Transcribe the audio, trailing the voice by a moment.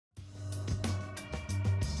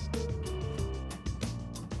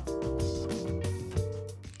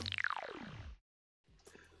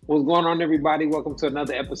What's going on, everybody? Welcome to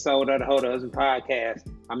another episode of the Hold Husband Podcast.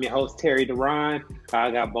 I'm your host, Terry Duran.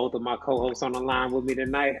 I got both of my co-hosts on the line with me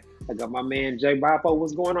tonight. I got my man, Jay Boppo.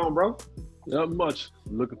 What's going on, bro? Not much.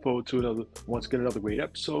 Looking forward to another great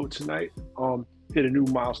episode tonight. Hit a new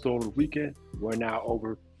milestone over the weekend. We're now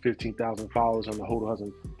over 15,000 followers on the Hold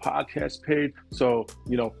Husband Podcast page. So,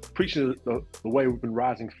 appreciate the way we've been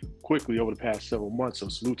rising quickly over the past several months. So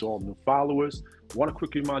salute to all the new followers. Want to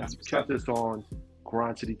quickly remind you to catch this on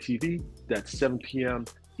Grind City TV. That's 7 p.m.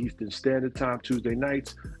 Eastern Standard Time, Tuesday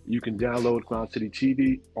nights. You can download Grind City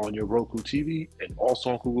TV on your Roku TV and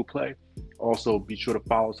also on Google Play. Also, be sure to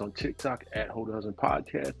follow us on TikTok at Hold the Husband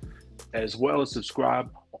Podcast, as well as subscribe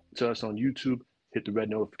to us on YouTube. Hit the red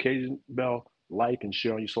notification bell, like, and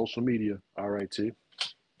share on your social media. All right, T.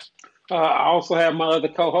 I also have my other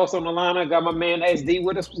co-host on the line. I got my man SD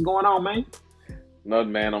with us. What's going on, man?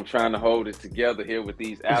 Nothing, man. I'm trying to hold it together here with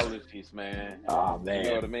these allergies, man. Oh, man. You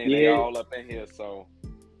know what I mean? Yeah. They all up in here, so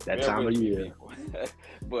That time of year.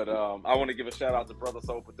 But I want to give a shout out to Brother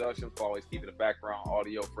Soul Productions for always keeping the background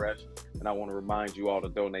audio fresh. And I want to remind you all to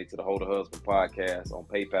donate to the Hold the Husband Podcast on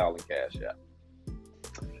PayPal and Cash App.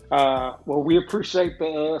 Well, we appreciate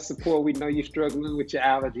the support. We know you're struggling with your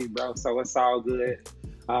allergy, bro, so it's all good.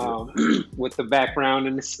 With the background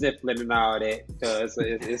and the sniffling and all that, because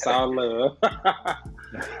it's all love.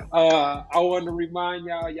 I want to remind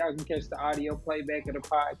y'all can catch the audio playback of the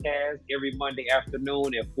podcast every Monday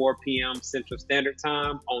afternoon at 4 p.m. Central Standard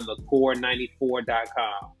Time on the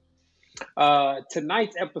core94.com.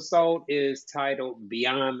 Tonight's episode is titled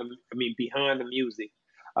Behind the Music.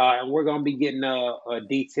 And we're going to be getting a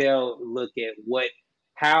detailed look at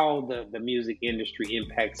how the music industry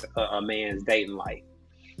impacts a man's dating life.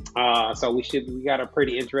 So we got a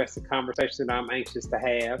pretty interesting conversation that I'm anxious to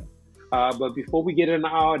have. But before we get into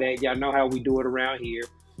all that, y'all know how we do it around here.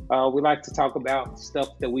 We like to talk about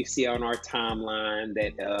stuff that we see on our timeline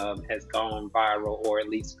that has gone viral or at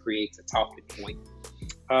least creates a talking point.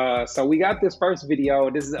 So we got this first video.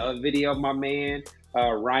 This is a video of my man,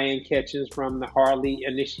 Ryan Catchings from the Hardly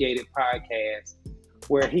Initiated podcast,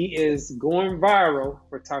 where he is going viral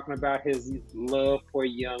for talking about his love for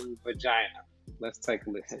young vagina. Let's take a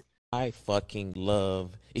listen. I fucking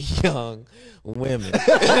love young women.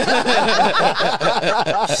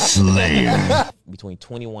 Slayer. Between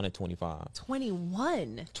 21 and 25.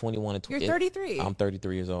 21? 21 and 20. You're 33. I'm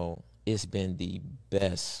 33 years old. It's been the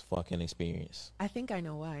best fucking experience. I think I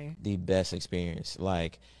know why. The best experience.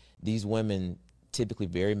 Like, these women, typically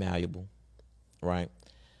very malleable, right?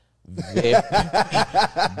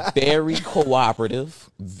 Very cooperative,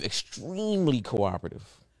 extremely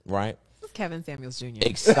cooperative, right? Kevin Samuels Jr.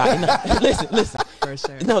 Exciting. Listen. For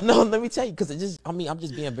sure. No, let me tell you, because I'm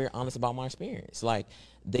just being very honest about my experience. Like,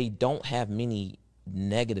 they don't have many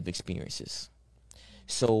negative experiences.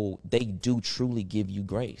 So they do truly give you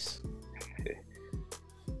grace.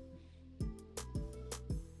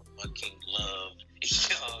 Fucking love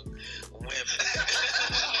young women.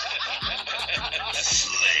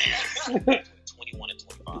 21 and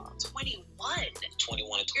 25. 21?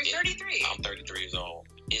 21 and 25. You're 33. I'm 33 years old.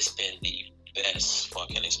 It's been the best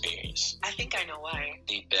fucking experience. I think I know why.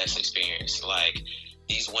 The best experience. Like,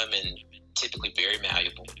 these women, typically very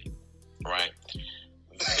malleable, right?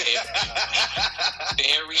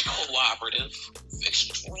 Very cooperative,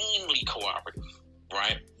 extremely cooperative,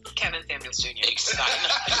 right? Kevin Samuels Jr. Exciting.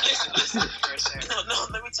 Listen. For sure. No,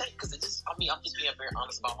 let me tell you, because I'm just being very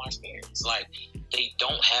honest about my experience. Like, they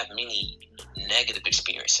don't have many negative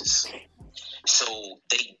experiences. So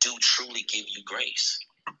they do truly give you grace.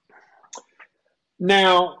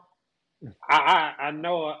 Now, I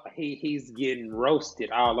know he's getting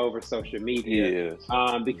roasted all over social media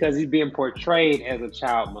because he's being portrayed as a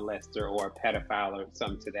child molester or a pedophile or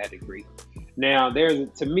something to that degree. Now,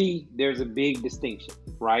 there's a big distinction,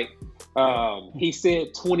 right? He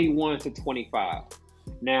said 21 to 25.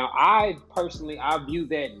 Now, I view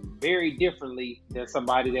that very differently than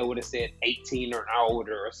somebody that would have said 18 or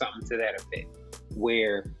older or something to that effect,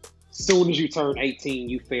 where soon as you turn 18,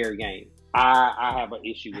 you fair game. I have an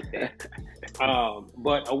issue with that.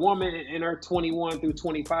 But a woman in her 21 through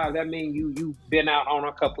 25, that means you've been out on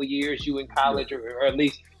a couple years, you in college, or at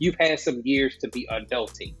least you've had some years to be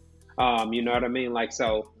adulting. You know what I mean? Like,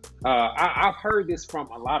 so I've heard this from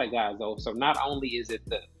a lot of guys, though. So not only is it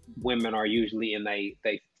the women are usually in they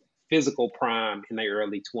physical prime in their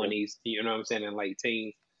early 20s, you know what I'm saying, in late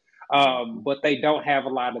teens, but they don't have a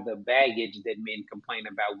lot of the baggage that men complain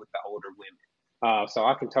about with the older women. So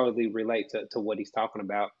I can totally relate to what he's talking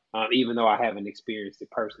about, even though I haven't experienced it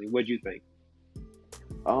personally. What do you think?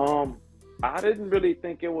 I didn't really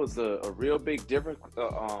think it was a real big difference,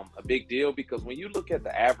 a big deal, because when you look at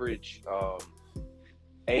the average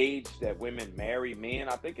age that women marry men,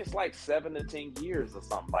 I think it's like 7 to 10 years or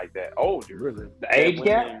something like that. Older. Really? The age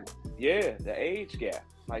gap? Yeah, the age gap.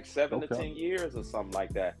 Like 7 to 10 years or something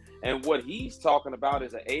like that. And what he's talking about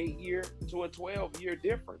is an 8-year to a 12-year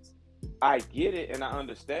difference. I get it and I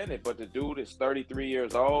understand it, but the dude is 33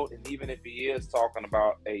 years old, and even if he is talking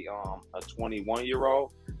about a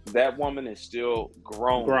 21-year-old, that woman is still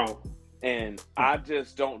grown. And I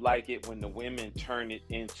just don't like it when the women turn it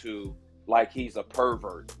into like he's a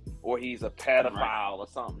pervert or he's a pedophile or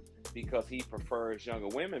something because he prefers younger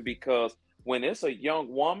women. Because when it's a young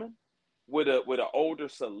woman with an older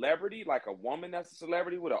celebrity, like a woman that's a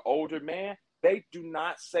celebrity with an older man, they do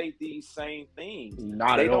not say these same things.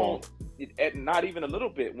 Not at all. Not even a little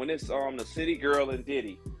bit. When it's the City Girl and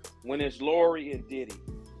Diddy, when it's Lori and Diddy,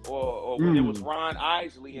 or when it was Ron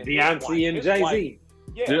Isley and Beyonce and Jay-Z.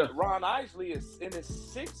 Yeah, Ron Isley is in his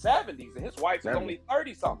 70s and his wife is only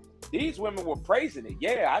 30-something. These women were praising it.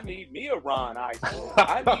 Yeah, I need me a Ron Isley.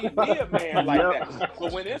 I need me a man like that.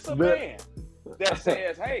 But when it's a man that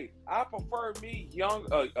says, "Hey, I prefer me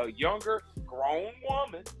a younger grown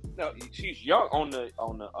woman." No, she's young on the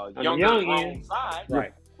younger grown side,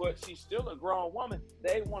 right? But she's still a grown woman.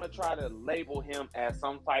 They want to try to label him as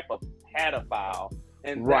some type of pedophile.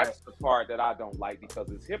 And that's the part that I don't like, because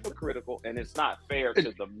it's hypocritical and it's not fair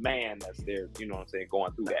to the man that's there, you know what I'm saying,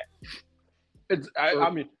 going through that. I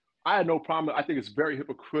mean, I had no problem. I think it's very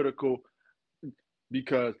hypocritical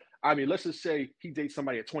because, I mean, let's just say he dates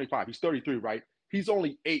somebody at 25. He's 33, right? He's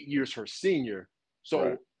only 8 years her senior.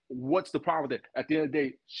 So what's the problem with it? At the end of the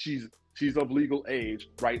day, she's of legal age,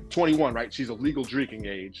 right? 21, right? She's of legal drinking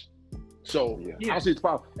age. So I don't see the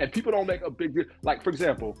problem. And people don't make a big deal. Like, for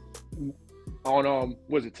example, on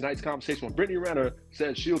tonight's conversation when Brittany Renner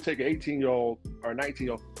said she'll take an 18-year-old or a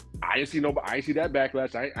 19-year-old, I didn't see that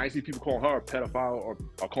backlash. I didn't see people calling her a pedophile or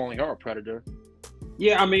calling her a predator.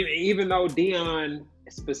 Yeah, I mean, even though Deion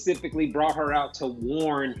specifically brought her out to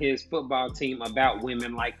warn his football team about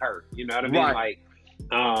women like her, you know what I mean? Right.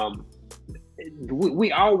 Like,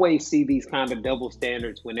 we always see these kind of double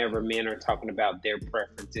standards whenever men are talking about their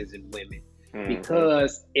preferences in women.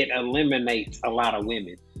 Because it eliminates a lot of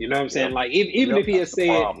women. You know what I'm saying? Like, even if he had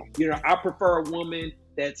said, you know, I prefer a woman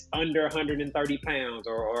that's under 130 pounds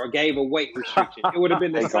or gave a weight restriction, it would have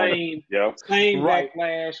been the same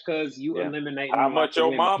backlash, because you eliminate how much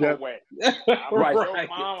your mama weigh.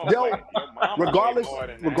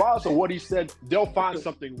 Regardless of what he said, they'll find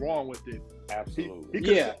something wrong with it. Absolutely.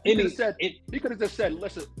 He could have just said,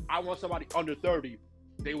 listen, I want somebody under 30.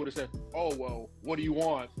 They would have said, oh, well, what do you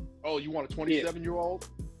want? Oh, you want a 27-year-old?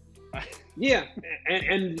 Yeah,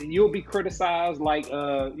 and you'll be criticized like,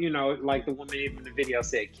 you know, like the woman in the video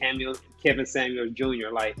said, Kevin Samuels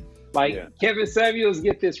Jr. Like Kevin Samuels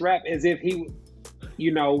get this rap as if he,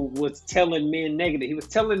 you know, was telling men negative. He was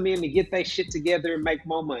telling men to get their shit together and make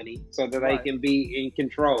more money so that they can be in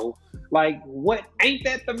control. Like, what ain't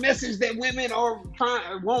that the message that women are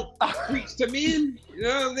won't preach to men? You know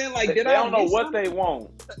what I'm saying? Like, they don't know what they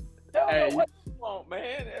want. They don't know what they want,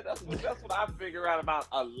 man. That's what I figure out about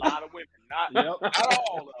a lot of women. Not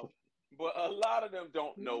all of them, but a lot of them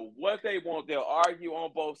don't know what they want. They'll argue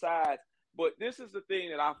on both sides. But this is the thing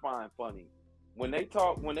that I find funny. When they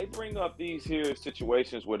bring up these here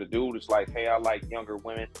situations where the dude is like, hey, I like younger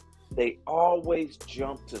women, they always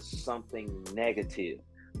jump to something negative.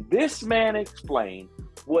 This man explained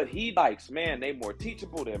what he likes. Man, they're more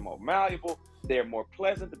teachable, they're more malleable, they're more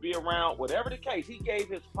pleasant to be around. Whatever the case, he gave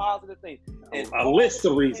his positive things. And a list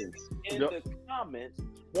of reasons. In the comments,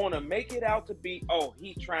 want to make it out to be, oh,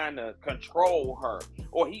 he trying to control her,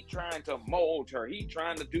 or he trying to mold her, he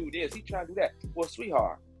trying to do this, he trying to do that. Well,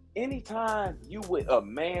 sweetheart, anytime you with a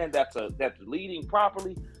man that's leading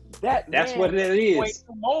properly, that's what it is. Going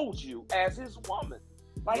to mold you as his woman.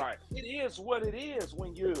 Like, it is what it is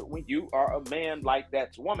when you are a man like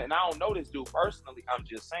that's woman. And I don't know this dude personally. I'm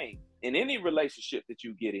just saying, in any relationship that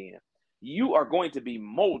you get in, you are going to be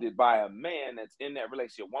molded by a man that's in that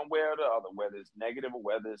relationship one way or the other, whether it's negative or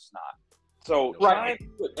whether it's not. So trying to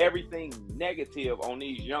put everything negative on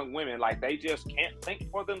these young women, like they just can't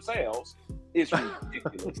think for themselves, is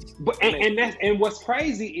ridiculous. and what's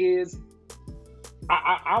crazy is,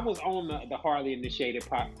 I was on the Harley Initiated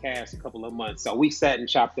podcast a couple of months, so we sat and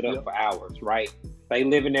chopped it up for hours, right? They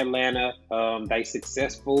live in Atlanta. They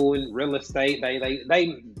successful in real estate.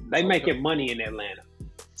 They making money in Atlanta.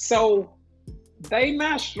 So they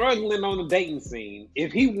not struggling on the dating scene.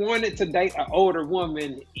 If he wanted to date an older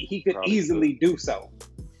woman, he could easily do so.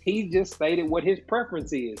 He just stated what his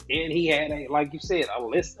preference is, and he had like you said, a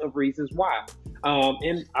list of reasons why.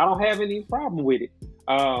 And I don't have any problem with it.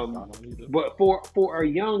 But for a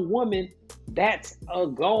young woman, that's a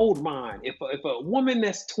gold mine. If a woman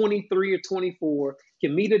that's 23 or 24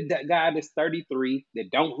 can meet a guy that's 33 that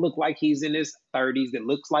don't look like he's in his 30s, that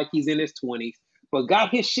looks like he's in his 20s, but got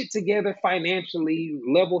his shit together financially,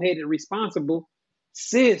 level-headed, responsible,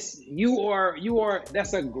 sis, you are.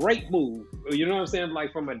 That's a great move. You know what I'm saying?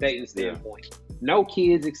 Like from a dating standpoint, no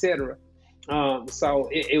kids, etc. So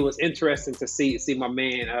it was interesting to see my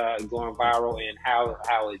man going viral, and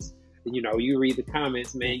how it's, you read the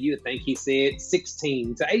comments, man, you think he said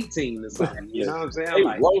 16 to 18 or something. You know what I'm saying? They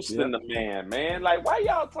like roasting the man. Like, why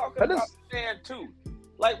y'all talking about the man too?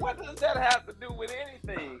 Like, what does that have to do with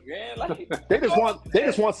anything, man? Like, they just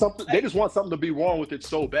want something. They just want something to be wrong with it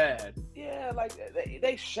so bad. Yeah, like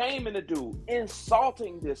they shaming the dude,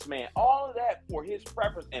 insulting this man, all of that for his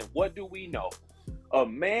preference. And what do we know? A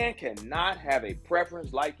man cannot have a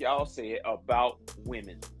preference, like y'all said, about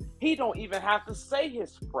women. He don't even have to say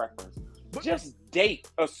his preference. Just date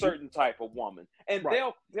a certain type of woman, and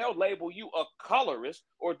they'll label you a colorist,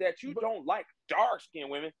 or that you don't like dark-skinned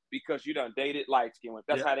women because you done dated light-skinned women.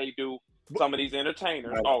 That's how they do some of these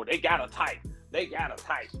entertainers. Right. Oh, they got a type.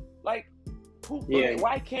 Like,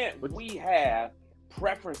 why can't we have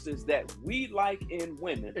preferences that we like in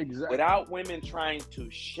women without women trying to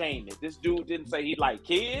shame it? This dude didn't say he liked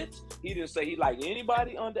kids. He didn't say he liked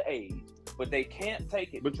anybody underage. But they can't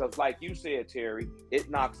take it because, like you said, Terry, it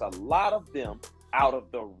knocks a lot of them out of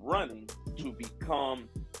the running to become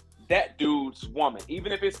that dude's woman.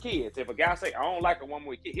 Even if it's kids. If a guy say, I don't like a woman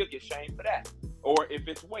with kids, he'll get shamed for that. Or if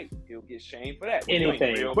it's weight, he'll get shamed for that. Anything. You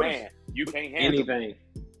ain't a real man. You can't handle anything.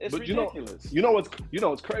 It's ridiculous. You know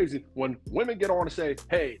what's crazy? When women get on to say,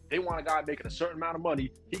 hey, they want a guy making a certain amount of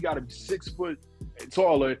money, he got to be 6 foot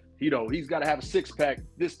taller, he's got to have a six-pack,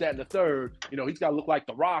 this, that, and the third, he's got to look like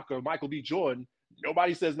The Rock or Michael B. Jordan.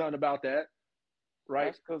 Nobody says nothing about that,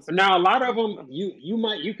 right? Now, a lot of them,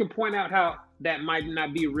 you can point out how that might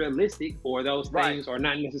not be realistic, or those things are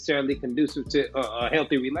not necessarily conducive to a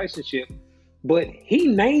healthy relationship. But he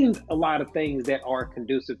named a lot of things that are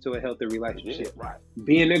conducive to a healthy relationship. Right.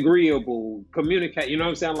 Being agreeable, communicate, you know what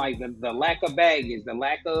I'm saying? Like the lack of baggage, the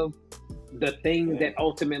lack of the things that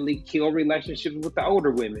ultimately kill relationships with the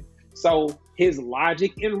older women. So his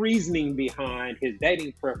logic and reasoning behind his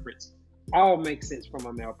dating preference all makes sense from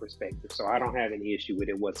a male perspective. So I don't have any issue with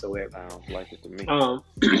it whatsoever. Sounds like it to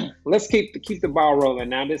me. Let's keep the ball rolling.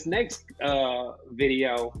 Now, this next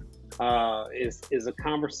video is a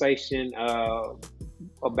conversation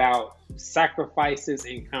about sacrifices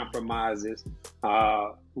and compromises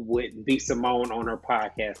with B. Simone on her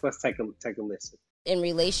podcast. Let's take a listen. In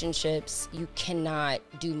relationships, you cannot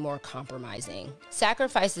do more compromising.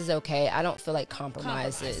 Sacrifice is okay. I don't feel like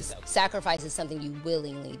compromise is. Sacrifice is something you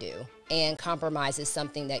willingly do. And compromise is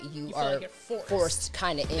something that you are like forced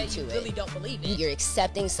kind of into it. You really don't believe it. You're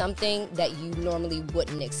accepting something that you normally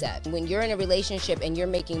wouldn't accept. When you're in a relationship and you're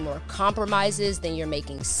making more compromises than you're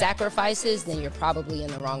making sacrifices, then you're probably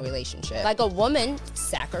in the wrong relationship. Like a woman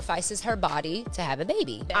sacrifices her body to have a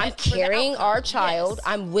baby. I'm carrying our child.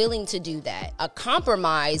 Yes. I'm willing to do that. A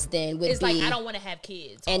compromise then would be, like, I don't want to have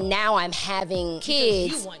kids. And now I'm having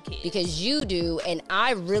kids because you want kids. Because you do, and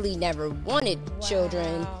I really never wanted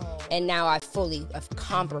children. And now I've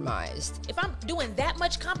compromised. If I'm doing that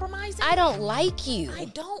much compromising, I don't like you. I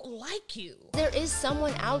don't like you. There is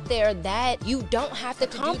someone out there that you don't have to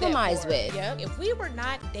compromise with. Yep. If we were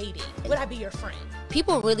not dating, would I be your friend?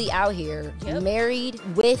 People really out here married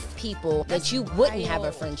with people that you wouldn't have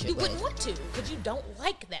a friendship with. You wouldn't want to because you don't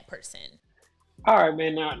like that person. All right,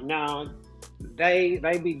 man. Now they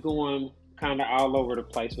be going kind of all over the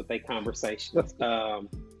place with their conversations.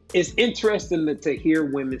 It's interesting to hear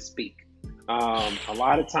women speak. A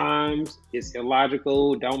lot of times it's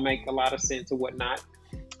illogical, don't make a lot of sense or whatnot.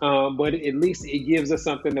 But at least it gives us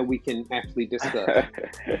something that we can actually discuss.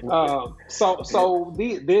 So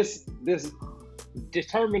this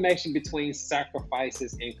determination between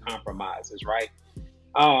sacrifices and compromises, right?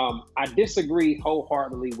 I disagree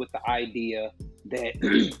wholeheartedly with the idea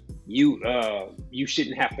that you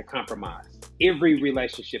shouldn't have to compromise. Every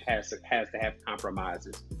relationship has to have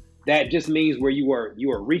compromises. That just means where you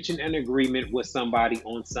are reaching an agreement with somebody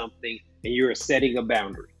on something and you're setting a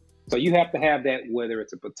boundary. So you have to have that, whether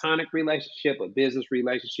it's a platonic relationship, a business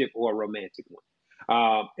relationship, or a romantic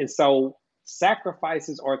one. And so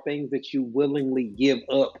sacrifices are things that you willingly give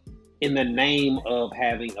up in the name of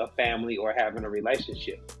having a family or having a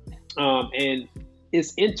relationship. And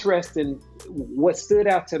it's interesting. What stood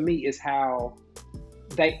out to me is how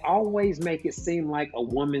they always make it seem like a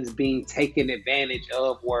woman's being taken advantage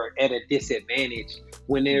of or at a disadvantage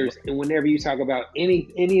whenever you talk about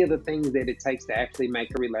any of the things that it takes to actually make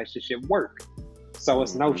a relationship work. So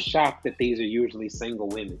it's no shock that these are usually single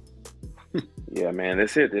women. Yeah, man,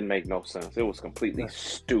 this shit didn't make no sense. It was completely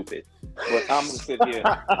stupid. But I'm gonna sit here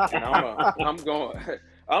and I'm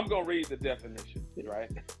gonna read the definition, right?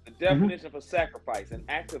 The definition for sacrifice: an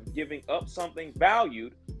act of giving up something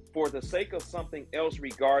valued for the sake of something else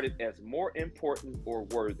regarded as more important or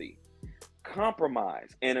worthy.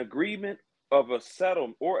 Compromise: an agreement of a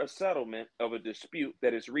settlement of a dispute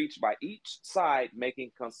that is reached by each side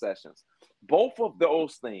making concessions. Both of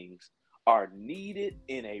those things are needed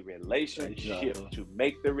in a relationship to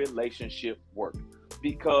make the relationship work,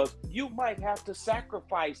 because you might have to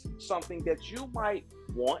sacrifice something that you might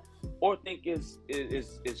want or think is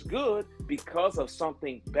good because of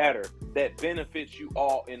something better that benefits you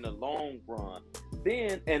all in the long run.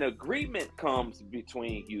 Then an agreement comes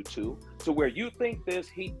between you two to where you think this,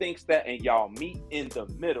 he thinks that, and y'all meet in the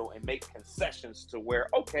middle and make concessions to where,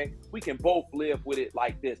 okay, we can both live with it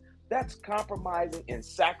like this. That's compromising and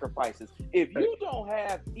sacrifices. If you don't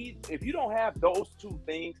have those two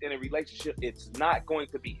things in a relationship, it's not going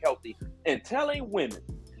to be healthy. And telling women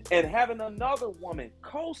and having another woman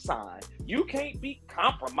co-sign, you can't be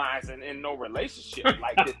compromising in no relationship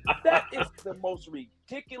like this. That is the most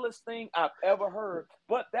ridiculous thing I've ever heard.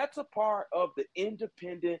 But that's a part of the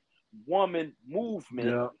independent woman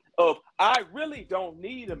movement of, I really don't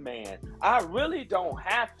need a man. I really don't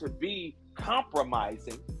have to be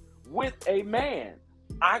compromising with a man.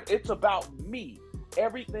 It's about me.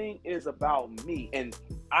 Everything is about me. And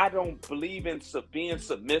I don't believe in being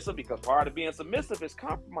submissive, because part of being submissive is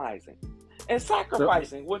compromising and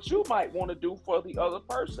sacrificing what you might want to do for the other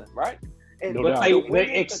person, right? And but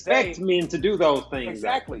they expect men to do those things.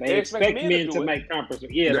 Exactly. They expect men to make compromises.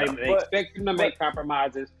 Yeah, they expect them to make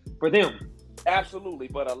compromises for them. Absolutely.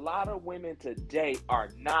 But a lot of women today are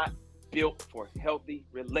not built for healthy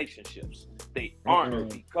relationships. They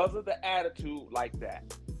aren't because of the attitude like that.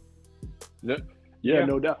 Yeah,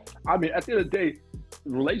 no doubt. I mean, at the end of the day,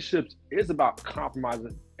 relationships is about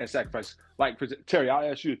compromising and sacrifice. Like, for example, Terry,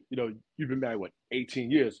 I'll ask you, you've been married,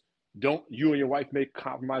 18 years. Don't you and your wife make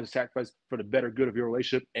compromise and sacrifice for the better good of your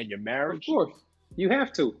relationship and your marriage? Of course. You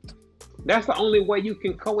have to. That's the only way you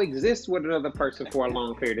can coexist with another person for a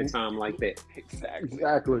long period of time like that.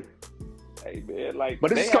 Exactly. Hey, man,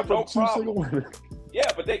 but it's have no two single women. Yeah,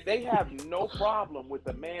 but they have no problem with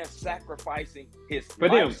a man sacrificing his for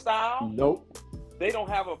lifestyle. Nope. They don't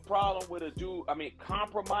have a problem with a dude,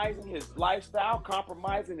 compromising his lifestyle,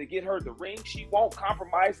 compromising to get her the ring she wants,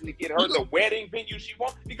 compromising to get her the wedding venue she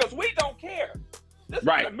wants, because we don't care.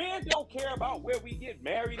 The men don't care about where we get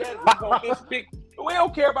married at. We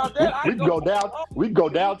don't care about that. We go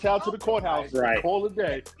downtown to the courthouse, call it a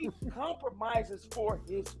day. He compromises for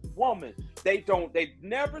his woman. They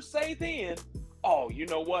never say then, oh, you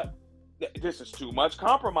know what? This is too much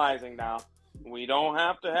compromising now. We don't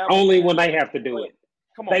have to have only when they have to do it.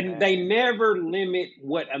 Come on, they never limit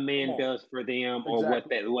what a man does for them or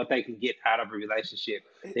what they can get out of a relationship.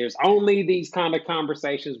 There's only these kind of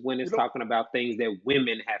conversations when it's talking about things that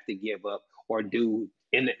women have to give up or do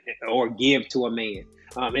or give to a man.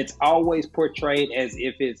 It's always portrayed as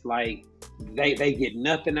if it's like they get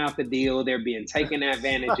nothing out the deal. They're being taken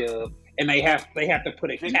advantage of, and they have to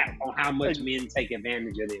put a cap on how much men take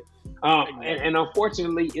advantage of them. And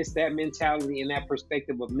unfortunately, it's that mentality and that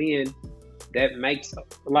perspective of men that makes,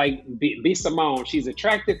 like, B. Simone, she's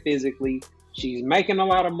attractive physically, she's making a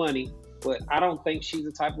lot of money, but I don't think she's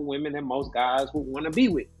the type of woman that most guys would want to be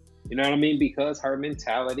with. You know what I mean? Because her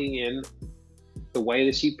mentality and the way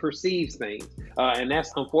that she perceives things. And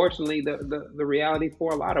that's unfortunately the reality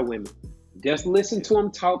for a lot of women. Just listen to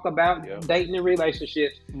them talk about dating and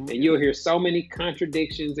relationships, and you'll hear so many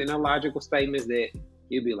contradictions and illogical statements that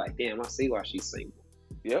you'll be like, damn, I see why she's single.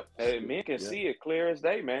 Yep. Hey, men can see it clear as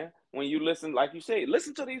day, man. When you listen, like you say,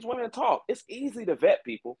 listen to these women talk. It's easy to vet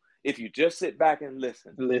people if you just sit back and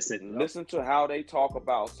listen. Listen to how they talk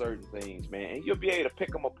about certain things, man. And you'll be able to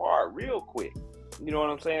pick them apart real quick. You know what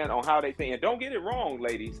I'm saying? On how they think. And don't get it wrong,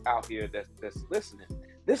 ladies out here that's listening.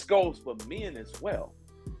 This goes for men as well.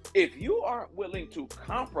 If you aren't willing to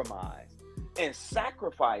compromise and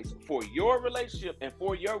sacrifice for your relationship and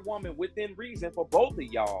for your woman within reason for both of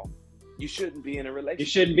y'all, you shouldn't be in a relationship. You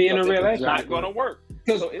shouldn't be in a relationship. It's not going to work.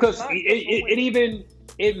 Because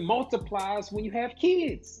it multiplies when you have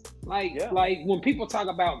kids. Like when people talk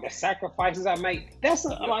about the sacrifices I make, that's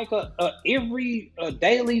every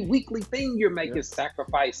daily, weekly thing you're making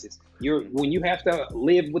sacrifices. When you have to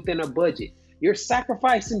live within a budget, you're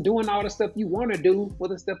sacrificing doing all the stuff you want to do for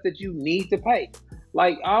the stuff that you need to pay.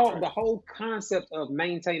 Like the whole concept of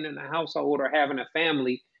maintaining a household or having a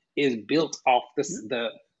family is built off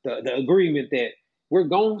the agreement that we're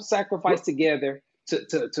going to sacrifice together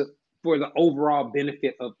to for the overall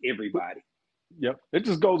benefit of everybody. Yep. It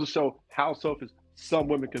just goes to show how selfish some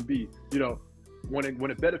women can be. You know, when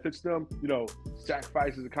it benefits them, you know,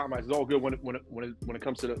 sacrifices and compromises is all good when it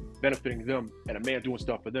comes to benefiting them and a man doing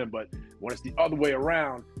stuff for them. But when it's the other way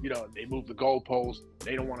around, you know, they move the goalposts.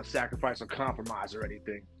 They don't want to sacrifice or compromise or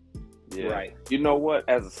anything. Yeah. Right. You know what?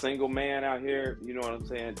 As a single man out here, you know what I'm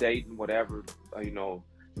saying, dating, whatever, you know,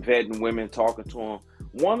 vetting women, talking to them.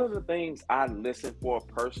 One of the things I listen for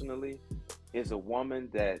personally is a woman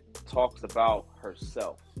that talks about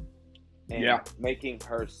herself and making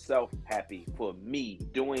herself happy for me,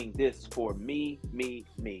 doing this for me.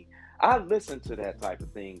 I listen to that type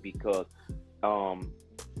of thing because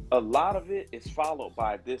a lot of it is followed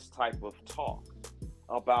by this type of talk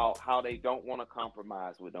about how they don't want to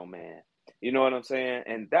compromise with no man. You know what I'm saying?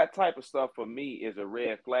 And that type of stuff for me is a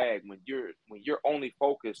red flag when you're only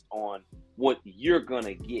focused on what you're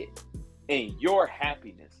gonna get and your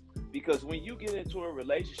happiness. Because when you get into a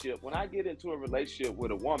relationship, when I get into a relationship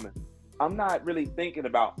with a woman, I'm not really thinking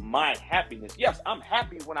about my happiness. Yes, I'm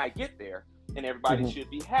happy when I get there, and everybody should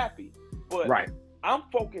be happy. But I'm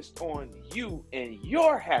focused on you and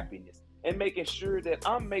your happiness and making sure that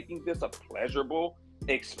I'm making this a pleasurable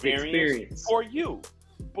experience for you.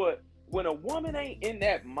 But when a woman ain't in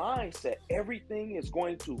that mindset, everything is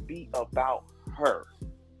going to be about her.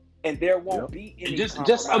 And there won't be any just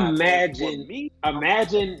imagine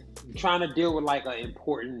trying to deal with like an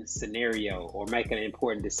important scenario or make an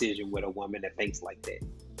important decision with a woman that thinks like that.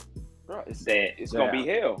 Bro, it's gonna be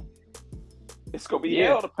hell. It's gonna be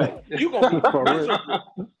hell to pay. You're gonna be miserable.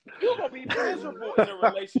 You're gonna be miserable in a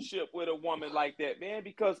relationship with a woman like that, man,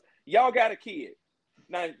 because y'all got a kid.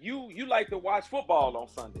 Now you like to watch football on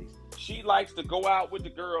Sundays. She likes to go out with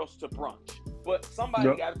the girls to brunch. But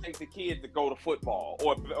somebody got to take the kid to go to football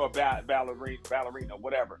or ballerina,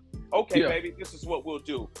 whatever. Okay, baby, this is what we'll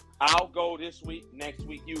do. I'll go this week. Next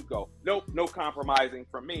week, you go. Nope, no compromising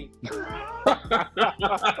from me.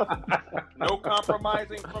 No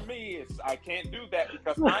compromising from me. I can't do that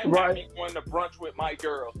because I'm going to brunch with my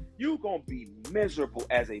girl. You're going to be miserable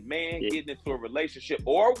as a man getting into a relationship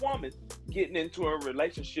or a woman getting into a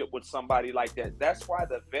relationship with somebody like that. That's why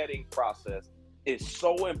the vetting process is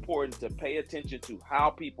so important, to pay attention to how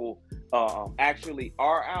people actually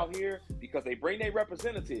are out here, because they bring their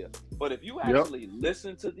representative. But if you actually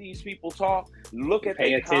listen to these people talk, look at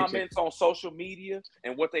their comments on social media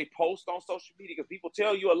and what they post on social media, because people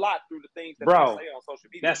tell you a lot through the things that they say on social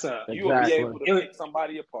media. You will be able to pick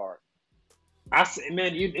somebody apart.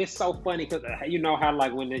 It's so funny because you know how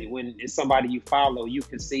like when it's somebody you follow, you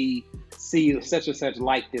can see such and such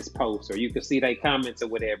like this post, or you can see their comments or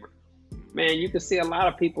whatever. Man, you can see a lot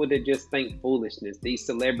of people that just think foolishness. These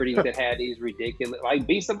celebrities that had these ridiculous, like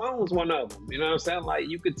B. Simone's one of them. You know what I'm saying? Like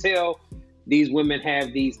you could tell these women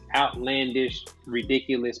have these outlandish,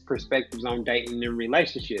 ridiculous perspectives on dating and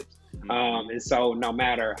relationships. And so no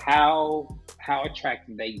matter how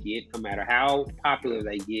attractive they get, no matter how popular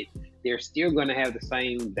they get, they're still going to have the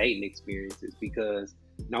same dating experiences, because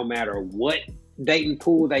no matter what dating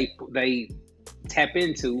pool they tap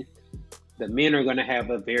into, the men are going to have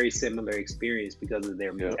a very similar experience because of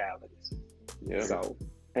their mentalities. Yeah. So,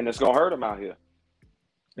 and it's going to hurt them out here.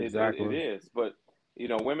 Exactly. It is. But, you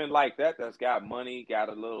know, women like that's got money, got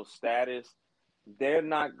a little status, they're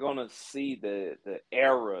not going to see the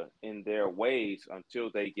error in their ways until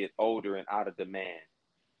they get older and out of demand.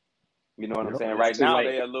 You know what I'm saying? Right now,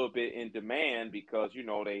 they're a little bit in demand because, you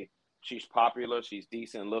know, she's popular, she's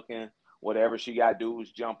decent looking, whatever she got to do is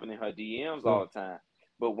jumping in her DMs all the time.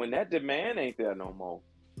 But when that demand ain't there no more,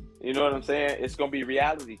 you know what I'm saying? It's gonna be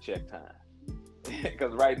reality check time.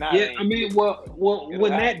 Because right now,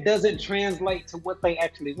 when that doesn't translate to what they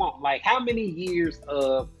actually want, like how many years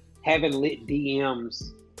of having lit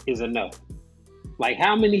DMs is enough? Like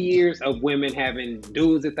how many years of women having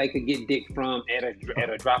dudes that they could get dick from at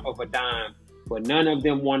a drop of a dime, but none of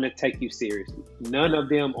them want to take you seriously. None of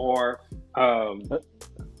them are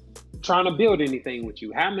trying to build anything with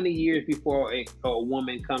you. How many years before a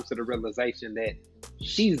woman comes to the realization that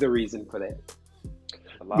she's the reason for that?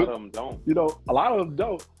 A lot of them don't. You know, a lot of them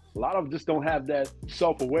don't. A lot of them just don't have that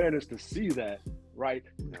self-awareness to see that, right?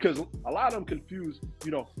 Because a lot of them confuse, you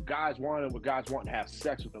know, guys wanting to have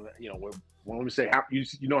sex with them. You know, when we say,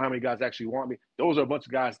 you know how many guys actually want me? Those are a bunch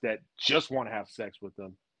of guys that just want to have sex with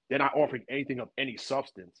them. They're not offering anything of any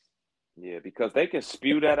substance. Yeah, because they can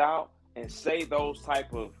spew that out and say those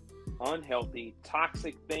type of unhealthy,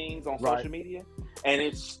 toxic things on Right. social media, and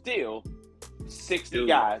it's still 60 Dude.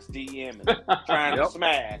 guys DMing, trying to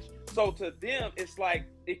smash. So to them, it's like,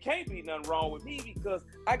 it can't be nothing wrong with me because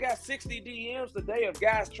I got 60 DMs today of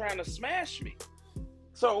guys trying to smash me.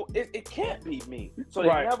 So it can't be me. So they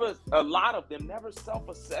never, a lot of them never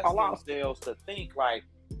self-assess themselves to think like,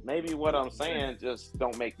 maybe what I'm saying just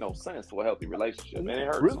don't make no sense to a healthy relationship, and it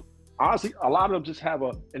hurts them. Honestly, a lot of them just have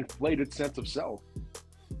an inflated sense of self.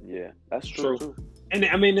 Yeah, that's true too. And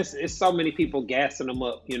I mean, it's so many people gassing them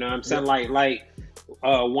up. You know what I'm saying? Like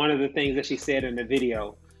one of the things that she said in the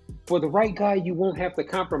video, for the right guy, you won't have to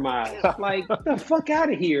compromise. Like, the fuck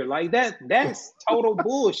out of here. Like that's total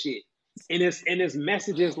bullshit. And it's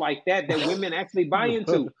messages like that women actually buy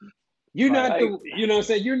into. You're not, you know what I'm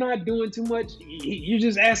saying? You're not doing too much. You're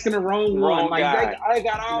just asking the wrong one. Like, I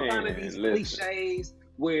got all kind of these cliches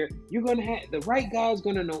where you're going to have, the right guy's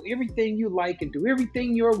going to know everything you like and do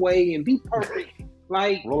everything your way and be perfect.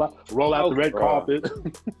 Like, roll out the red carpet.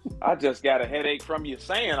 I just got a headache from you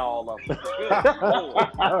saying all of them. Good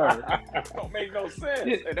Lord. Don't make no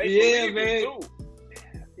sense. And they man. Too.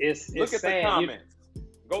 It's Look at sad. the comments.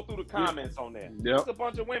 Go through the comments on there. Yep. It's a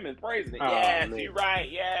bunch of women praising it. Oh, Yes, man. you're right.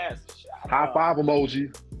 Yes. High five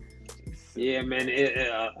emoji. Yeah, man.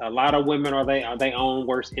 A lot of women are their own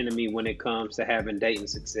worst enemy when it comes to having dating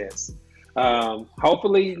success.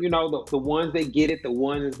 Hopefully, you know, the ones that get it, the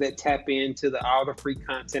ones that tap into all the free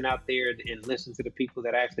content out there and listen to the people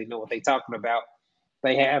that actually know what they're talking about,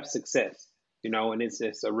 they have success, you know, and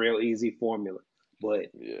it's a real easy formula.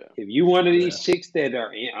 But if you one of these chicks that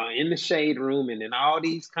are in the shade room and in all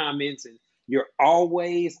these comments and you're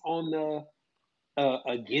always on the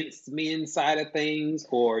against men side of things,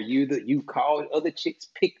 or you call other chicks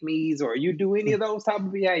pick-me's, or you do any of those type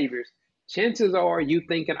of behaviors, chances are you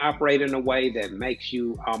think and operate in a way that makes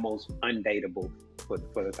you almost undateable for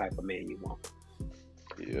the type of man you want.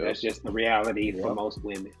 Yeah. That's just the reality for most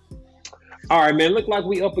women. All right, man. Look like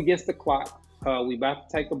we up against the clock. We about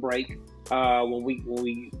to take a break. When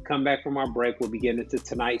we come back from our break, we'll be getting into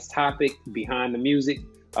tonight's topic, behind the music,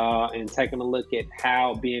 and taking a look at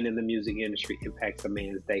how being in the music industry impacts a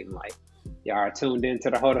man's dating life. Y'all are tuned in to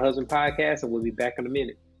the Hold a Husband podcast, and we'll be back in a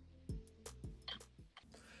minute.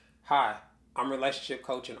 Hi, I'm relationship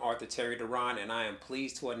coach and author Terry Duran, and I am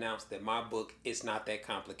pleased to announce that my book, It's Not That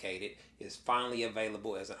Complicated, is finally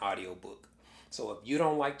available as an audiobook. So if you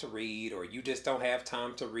don't like to read, or you just don't have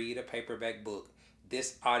time to read a paperback book,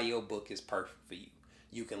 this audiobook is perfect for you.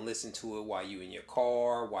 You can listen to it while you're in your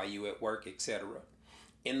car, while you're at work, etc.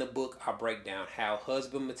 In the book, I break down how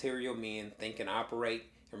husband material men think and operate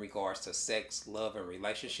in regards to sex, love, and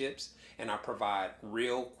relationships, and I provide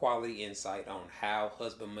real quality insight on how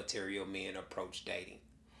husband material men approach dating.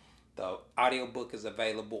 The audiobook is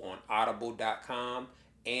available on audible.com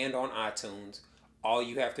and on iTunes. All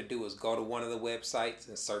you have to do is go to one of the websites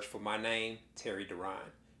and search for my name, Terry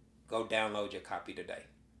Duran. Go download your copy today.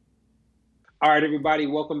 All right, everybody,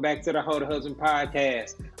 welcome back to the Hold a Husband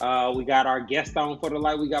podcast. We got our guest on for the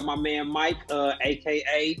night. We got my man Mike,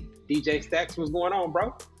 a.k.a. DJ Stacks. What's going on,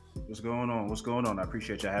 bro? What's going on? I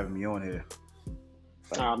appreciate y'all having me on here.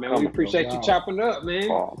 Man, we appreciate you chopping up, man.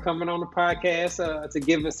 Coming on the podcast to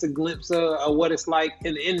give us a glimpse of what it's like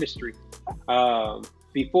in the industry.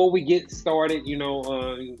 Before we get started, you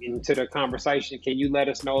know, into the conversation, can you let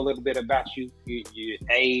us know a little bit about you, your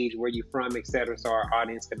age, where you're from, etc., so our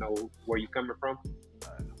audience can know where you're coming from?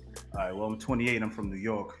 All right. Well, I'm 28. I'm from New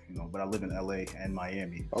York, you know, but I live in LA and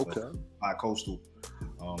Miami. Okay. So bi-coastal.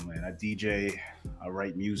 And I DJ. I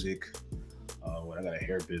write music. I got a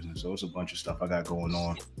hair business, so it's a bunch of stuff I got going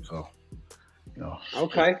on. So, you know.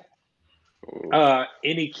 Okay.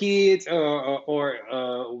 Any kids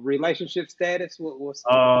or relationship status? What's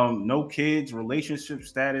no kids, relationship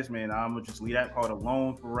status, man. I'm gonna just leave that part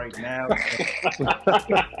alone for right now.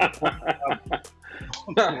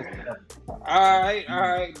 All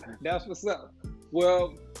right, that's what's up.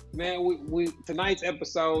 Well, man, we tonight's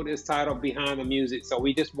episode is titled Behind the Music, so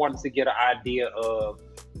we just wanted to get an idea of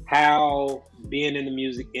how being in the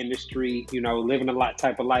music industry, you know, living a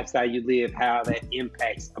type of lifestyle you live, how that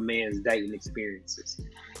impacts a man's dating experiences.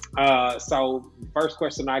 So first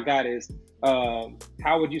question I got is,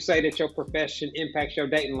 how would you say that your profession impacts your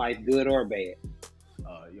dating life, good or bad?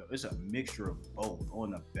 It's a mixture of both.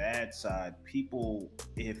 On the bad side, people,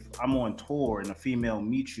 if I'm on tour and a female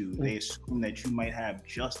meets you, they assume that you might have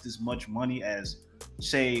just as much money as,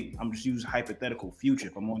 say, I'm just using hypothetical Future.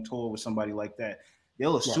 If I'm on tour with somebody like that,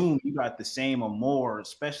 they'll assume you got the same or more,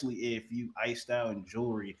 especially if you iced out in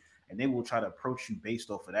jewelry, and they will try to approach you based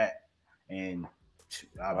off of that. And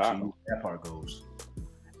obviously, that part goes.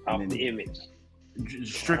 Off the image.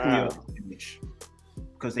 Strictly Wow. image.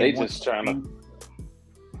 Because They want just trying to.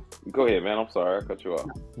 Go ahead, man. I'm sorry, I cut you off.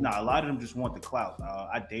 Nah, a lot of them just want the clout.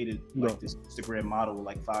 I dated like this Instagram model with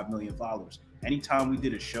like 5 million followers. Anytime we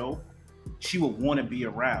did a show, she would want to be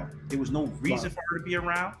around. There was no reason for her to be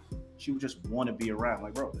around. She would just want to be around.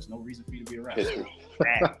 Like, bro, there's no reason for you to be around.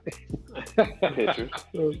 Pictures.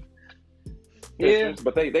 Yeah,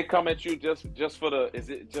 but they come at you just for the. Is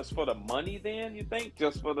it just for the money? Then you think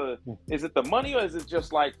just for the? Is it the money or is it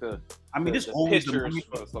just like the? I mean, it's the always the pictures money.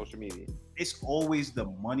 for social media. It's always the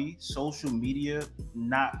money. Social media,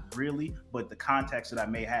 not really, but the contacts that I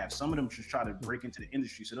may have. Some of them just try to break into the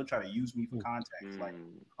industry, so they'll try to use me for contacts. Like,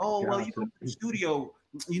 oh, well, you go to the studio,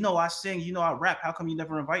 I sing, I rap. How come you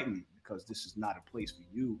never invite me? Because this is not a place for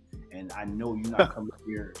you, and I know you're not coming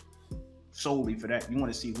here solely for that. You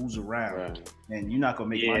want to see who's around, and you're not gonna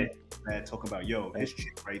make money talking about this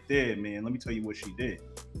chick right there, man. Let me tell you what she did.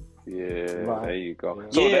 Yeah, there you go.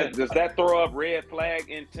 So does that throw up red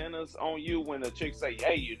flag antennas on you when the chick say,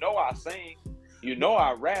 "Hey, I sing,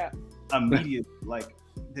 I rap"? Immediately, like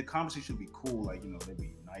the conversation would be cool, like they'd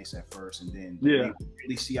be nice at first, and then they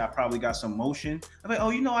really see I probably got some motion. I'm like,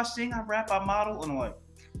 oh, I sing, I rap, I model, and I'm like,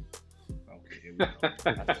 okay.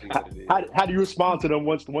 How do you respond to them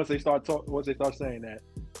once they start saying that?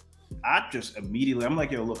 I just immediately, I'm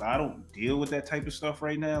like, yo, look, I don't deal with that type of stuff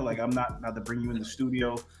right now. Like, I'm not to bring you in the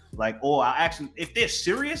studio. Like, I ask them if they're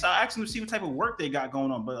serious. I ask them to see what type of work they got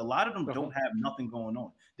going on. But a lot of them don't have nothing going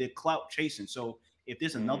on. They're clout chasing. So if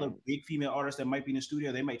there's another big female artist that might be in the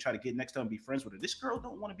studio, they might try to get next to them and be friends with her. This girl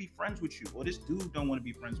don't want to be friends with you, or this dude don't want to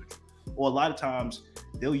be friends with you. Or a lot of times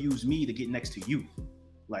they'll use me to get next to you.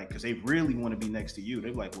 Like, because they really want to be next to you.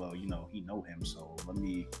 They're like, well, he know him, so let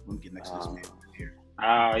me get next to this man here.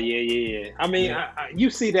 Oh, yeah. I mean, you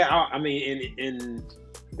see that. I mean, in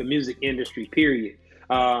the music industry, period.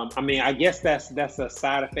 I mean, I guess that's a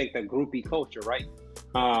side effect of groupie culture, right?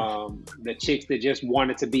 The chicks that just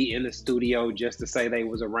wanted to be in the studio just to say they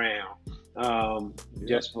was around,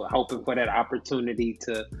 just for hoping for that opportunity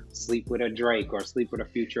to sleep with a Drake or sleep with a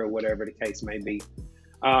Future or whatever the case may be.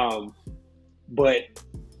 But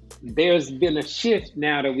there's been a shift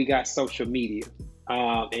now that we got social media.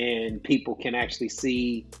 And people can actually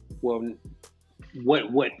see what an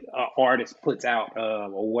artist puts out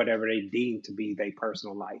or whatever they deem to be their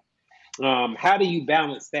personal life. How do you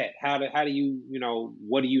balance that? How do you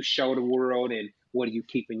what do you show the world and what do you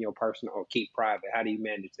keep in your personal or keep private? How do you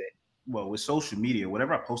manage that? Well, with social media,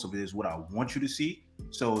 whatever I post of it is what I want you to see.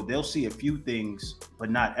 So they'll see a few things, but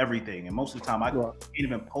not everything. And most of the time, I can't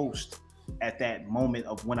even post at that moment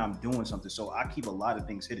of when I'm doing something. So I keep a lot of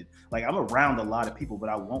things hidden. Like, I'm around a lot of people, but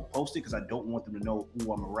I won't post it because I don't want them to know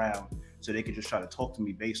who I'm around, so they can just try to talk to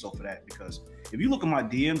me based off of that. Because if you look at my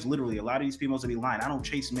DMs, literally a lot of these females that be lying. I don't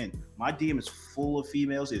chase men. My DM is full of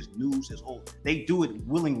females. There's news. There's old. They do it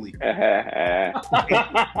willingly.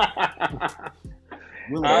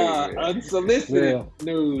 Unsolicited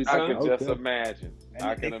news. I can just imagine. And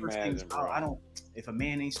I can imagine. Bro. If a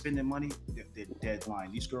man ain't spending money, they're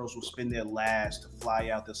deadline. These girls will spend their last to fly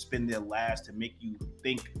out. They'll spend their last to make you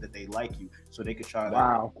think that they like you, so they could try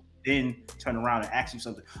to then turn around and ask you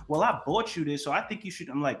something. Well, I bought you this, so I think you should.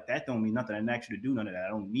 I'm like, that don't mean nothing. I didn't ask you to do none of that. I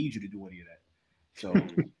don't need you to do any of that. So,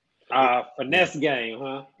 finesse game,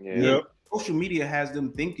 huh? Yeah. Yep. Social media has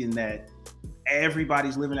them thinking that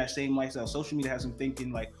everybody's living that same lifestyle. Social media has them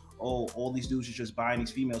thinking like, oh, all these dudes are just buying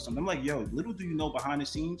these females something. I'm like, yo, little do you know, behind the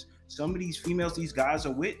scenes, some of these females these guys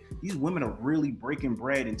are with, these women are really breaking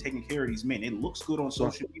bread and taking care of these men. It looks good on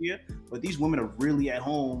social media, but these women are really at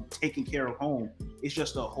home taking care of home. It's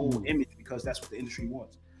just a whole image because that's what the industry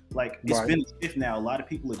wants. Like, it's been a shift now. A lot of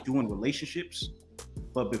people are doing relationships,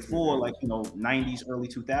 but before, like, 90s, early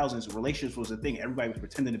 2000s, relationships was a thing. Everybody was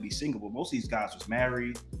pretending to be single, but most of these guys was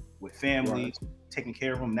married with families, taking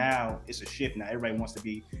care of them. Now it's a shift. Now everybody wants to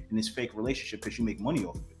be in this fake relationship because you make money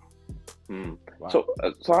off of it. Wow. So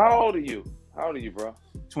how old are you? How old are you, bro?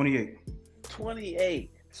 28.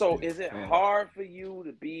 28. So is it hard for you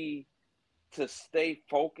to stay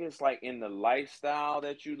focused, like, in the lifestyle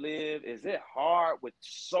that you live? Is it hard with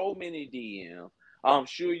so many DMs? I'm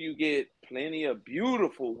sure you get plenty of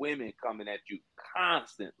beautiful women coming at you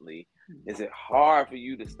constantly. Is it hard for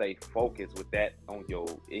you to stay focused with that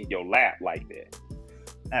in your lap like that?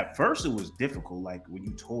 At first, it was difficult. Like, when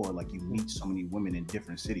you tour, like, you meet so many women in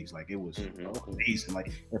different cities. Like, it was amazing.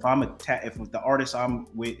 Like, if the artist I'm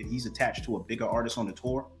with, if he's attached to a bigger artist on the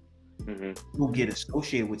tour, you'll get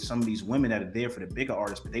associated with some of these women that are there for the bigger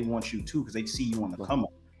artists, but they want you too because they see you on the come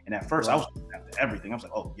up. And at first, I was after everything. I was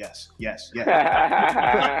like, oh, yes.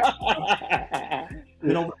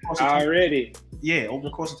 Already. over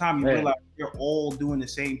the course of time, you realize you're all doing the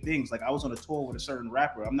same things. Like I was on a tour with a certain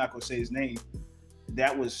rapper. I'm not gonna say his name.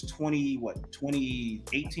 That was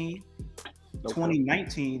 2018.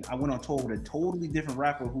 2019, I went on tour with a totally different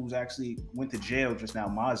rapper who's actually went to jail just now,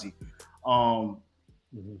 Mozzie.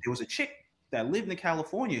 There was a chick that lived in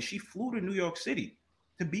California. She flew to New York City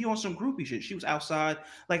to be on some groupie shit. She was outside,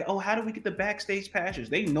 like, oh, how do we get the backstage passes?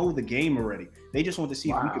 They know the game already. They just want to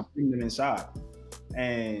see if we can bring them inside.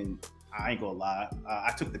 And I ain't gonna lie,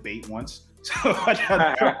 I took the bait once. So I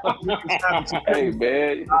hey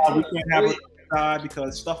man, we can't have her inside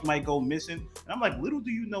because stuff might go missing. And I'm like, little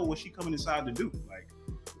do you know what she coming inside to do,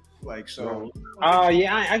 like so.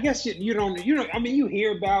 Yeah, I guess you don't. I mean, you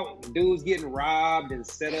hear about dudes getting robbed and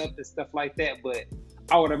set up and stuff like that, but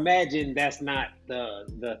I would imagine that's not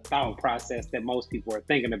the thought process that most people are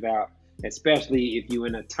thinking about, especially if you're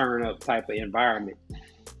in a turn up type of environment.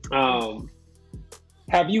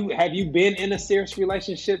 Have you been in a serious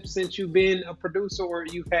relationship since you've been a producer or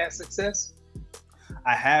you've had success?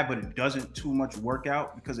 I have, but it doesn't too much work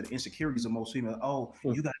out because of the insecurities of most females. Oh,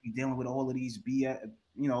 you got to be dealing with all of these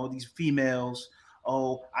these females.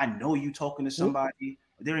 Oh, I know you talking to somebody.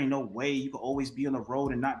 There ain't no way you can always be on the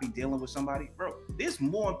road and not be dealing with somebody. Bro, there's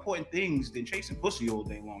more important things than chasing pussy all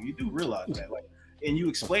day long. You do realize that. And you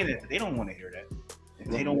explain it, but they don't want to hear that. If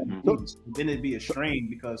they don't want to do this, then it'd be a strain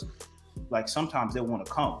because sometimes they'll want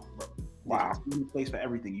to come, bro. Wow. There's a place for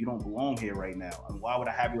everything. You don't belong here right now. And why would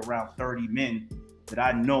I have you around 30 men that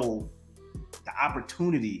I know the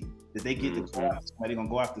opportunity that they get to go after somebody, gonna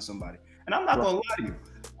go after somebody? And I'm not gonna lie to you.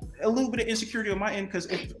 A little bit of insecurity on my end, because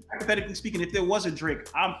hypothetically speaking, if there was a Drake,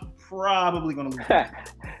 I'm probably gonna lose.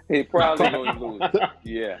 He probably gonna lose.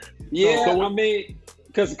 Yeah. So, I mean,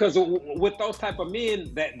 because with those type of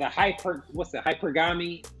men, that the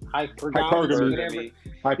hypergamy, whatever.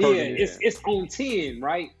 It's on 10,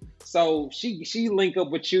 right? So she link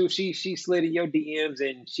up with you, she slid in your DMs,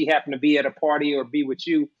 and she happened to be at a party or be with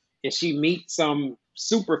you, and she meets some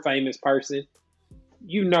super famous person.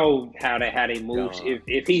 You know how they move.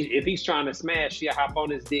 If he's trying to smash, she'll hop on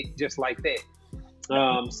his dick just like that.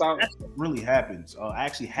 So that's what really happens. I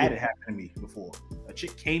actually had it happen to me before. A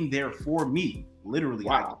chick came there for me, literally.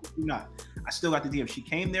 Wow. I still got the DM. She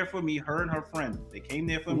came there for me, her and her friend. They came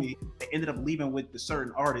there for me. They ended up leaving with the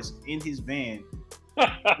certain artist in his van.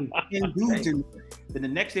 And dudes in there. Then the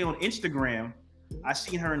next day on Instagram, I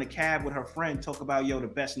seen her in the cab with her friend talk about the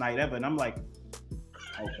best night ever, and I'm like,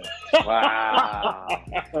 okay. Wow.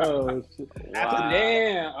 Damn.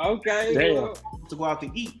 Okay. Damn. To go out to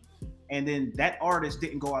eat, and then that artist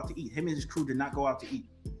didn't go out to eat. Him and his crew did not go out to eat.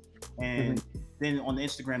 And then on the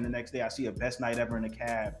Instagram the next day, I see a best night ever in a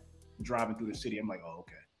cab driving through the city. I'm like, oh,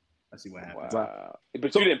 okay. Let's see what happens. Wow.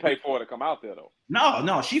 But you didn't pay for her to come out there though.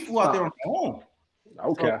 No, she flew out there on her own.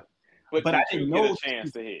 Okay. So, but I didn't know get a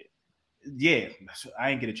chance to hit. Yeah, I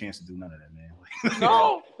didn't get a chance to do none of that, man.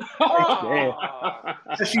 No.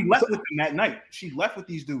 So she left with them that night. She left with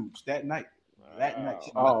these dudes that night.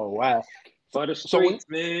 Oh wow. For the streets,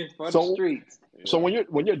 man. For the streets. So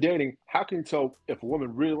when you're dating, how can you tell if a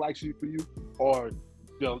woman really likes you for you, or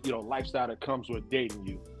the lifestyle that comes with dating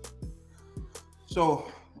you? So,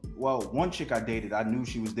 one chick I dated, I knew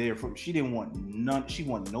she was there for. She didn't want none. She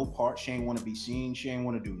wanted no part. She didn't want to be seen. She didn't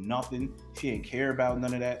want to do nothing. She didn't care about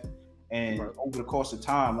none of that. And over the course of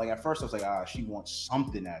time, at first I was like, she wants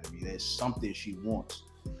something out of me. There's something she wants.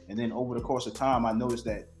 And then over the course of time, I noticed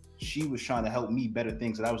that she was trying to help me better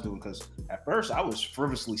things that I was doing. Because at first I was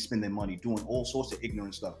frivolously spending money, doing all sorts of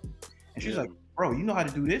ignorant stuff. And she's like, bro, you know how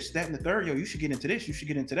to do this, that, and the third. Yo, you should get into this. You should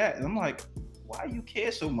get into that. And I'm like, why you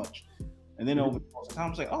care so much? And then over the course of time, I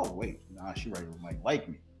was like, oh, wait, nah, she right like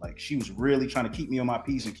me. Like she was really trying to keep me on my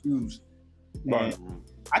P's and Q's. And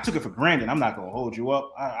I took it for granted. I'm not gonna hold you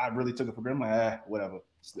up. I really took it for granted. I'm like, whatever.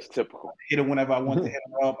 It's typical. I hit her whenever I wanted to hit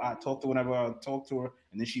her up. I talked to her whenever I talked to her,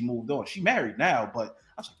 and then she moved on. She married now, but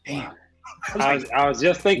I was like, damn. I was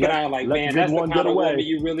just thinking, man, that's the kind of woman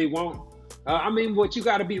you really want. I mean, what you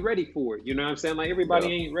got to be ready for it. You know what I'm saying? Like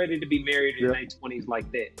everybody ain't ready to be married in their 20s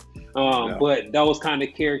like that. But those kind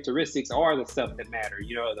of characteristics are the stuff that matter.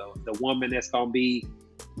 You know, the woman that's gonna be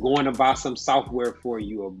going to buy some software for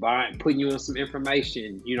you, or putting you on some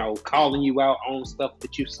information, calling you out on stuff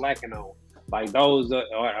that you slacking on. Like those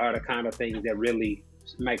are the kind of things that really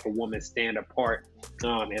make a woman stand apart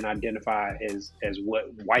and identify as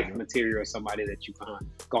what wife material, somebody that you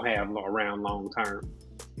gonna have around long term.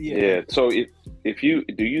 Yeah. So if you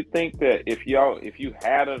think that if you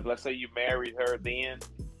had her, let's say you married her, then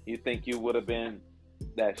you think you would have been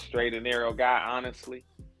that straight and narrow guy? Honestly,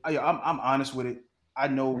 I'm honest with it. I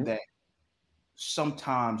know that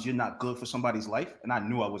sometimes you're not good for somebody's life, and I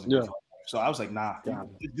knew I wasn't good for her life. So I was like, nah,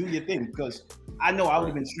 just do your thing, because I know I would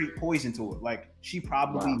have been straight poison to it. Like, she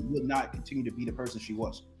probably would not continue to be the person she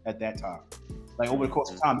was at that time. Like, over the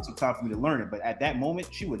course of time, it took time for me to learn it. But at that moment,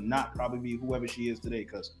 she would not probably be whoever she is today,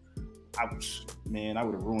 because I would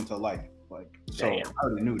have ruined her life. Like, so I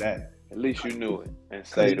already knew that. At least you knew it and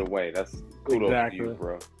stayed away. That's kudos to you,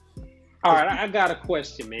 bro. All right, I got a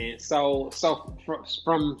question, man. So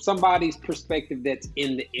from somebody's perspective that's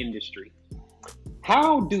in the industry,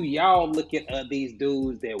 how do y'all look at these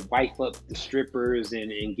dudes that wife up the strippers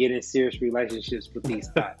and get in serious relationships with these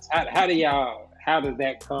thoughts? How does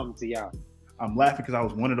that come to y'all? I'm laughing because I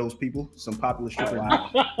was one of those people, some popular stripper.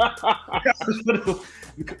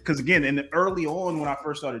 Because again, early on when I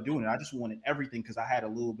first started doing it, I just wanted everything, because I had a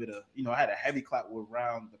little bit of, I had a heavy clout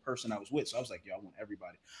around the person I was with. So I was like, yo, I want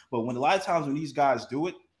everybody. But when a lot of times when these guys do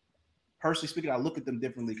it, personally speaking, I look at them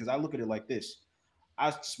differently, because I look at it like this.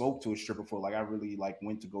 I spoke to a stripper before, like I really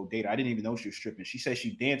went to go date her. I didn't even know she was stripping. She says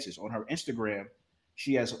she dances on her Instagram.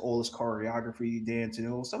 She has all this choreography,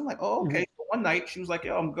 dancing. So I'm like, oh, okay. One night she was like,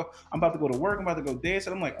 yo, I'm about to go to work. I'm about to go dance.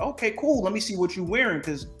 And I'm like, okay, cool. Let me see what you're wearing,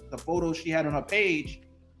 because the photos she had on her page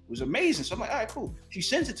was amazing. So I'm like, all right, cool. She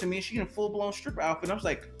sends it to me and she's in a full-blown stripper outfit. And I was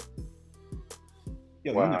like,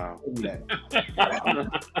 yo, wow. You never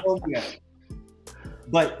told me that.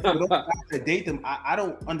 But for those guys that date them, I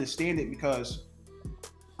don't understand it, because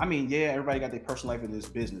everybody got their personal life in this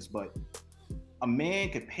business, but a man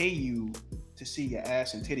could pay you to see your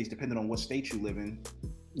ass and titties depending on what state you live in.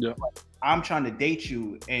 Yeah. I'm trying to date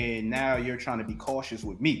you, and now you're trying to be cautious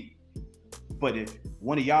with me. But if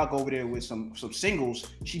one of y'all go over there with some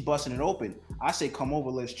singles, she busting it open. I say, come over,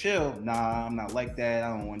 let's chill. Nah, I'm not like that. I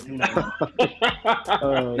don't want to do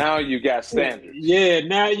nothing. Now you got standards. Yeah,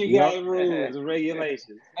 now you got rules and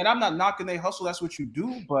regulations. And I'm not knocking their hustle. That's what you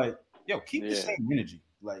do. But yo, keep the same energy.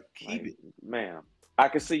 Like, keep it. Man, I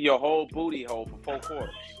can see your whole booty hole for 4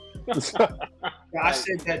 quarters. I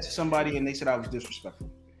said that to somebody, and they said I was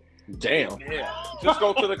disrespectful. Damn. Yeah. Just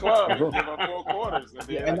go to the club. Give her 4 quarters.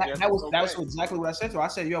 And that was exactly what I said to her. I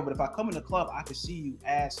said, yo, but if I come in the club, I can see you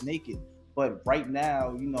ass naked. But right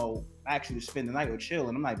now, actually spend the night or chill,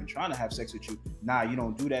 and I'm not even trying to have sex with you. Nah, you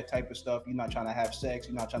don't do that type of stuff. You're not trying to have sex.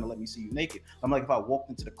 You're not trying to let me see you naked. I'm like, if I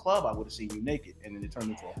walked into the club, I would have seen you naked. And then it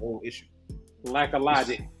turned into a whole issue. Lack of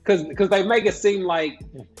logic, because they make it seem like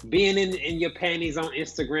being in your panties on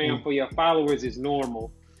Instagram for your followers is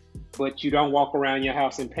normal, but you don't walk around your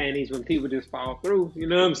house in panties when people just fall through. You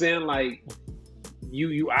know what I'm saying? Like,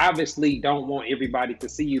 you obviously don't want everybody to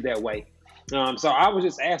see you that way. So I was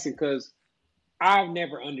just asking, because I've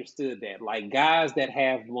never understood that. Like, guys that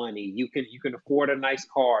have money, you can afford a nice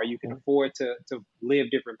car, you can afford to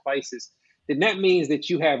live different places. Then that means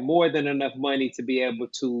that you have more than enough money to be able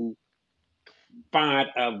to find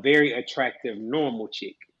a very attractive normal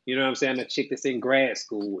chick. You know what I'm saying? A chick that's in grad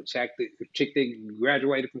school, a chick that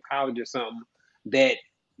graduated from college or something, that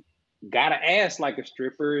got an ass like a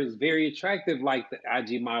stripper, is very attractive like the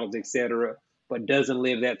IG models, etc., but doesn't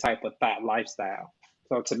live that type of thought lifestyle.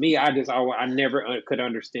 So to me, I never could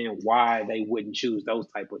understand why they wouldn't choose those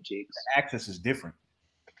type of chicks. The access is different.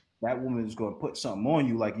 That woman is going to put something on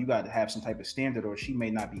you, like you got to have some type of standard, or she may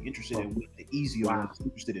not be interested in what the easier one is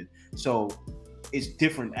interested in. So it's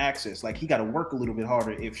different access. Like, he got to work a little bit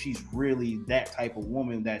harder if she's really that type of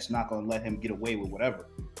woman that's not going to let him get away with whatever.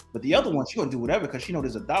 But the other one, she's going to do whatever because she knows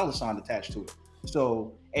there's a dollar sign attached to it.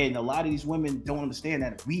 So, and a lot of these women don't understand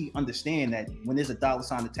that. We understand that when there's a dollar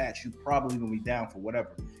sign attached, you probably going to be down for whatever.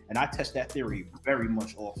 And I test that theory very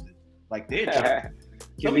much often. Like, they're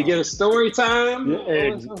Can we get a story time?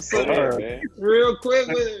 Yeah, real quick.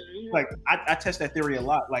 Like, I test that theory a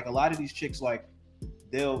lot. Like, a lot of these chicks, like,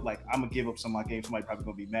 they'll, like, I'm gonna give up some of my game. Somebody probably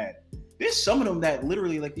gonna be mad. There's some of them that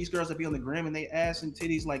literally, like, these girls that be on the gram and they ass and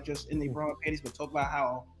titties, like, just in their bra and panties, but talk about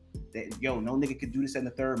how that, yo, no nigga could do this and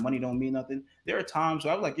the third. Money don't mean nothing. There are times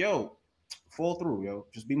where I'm like, yo, fall through, yo.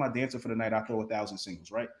 Just be my dancer for the night. I'll throw 1,000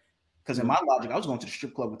 singles, right? Because in my logic, I was going to the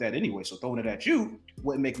strip club with that anyway, so throwing it at you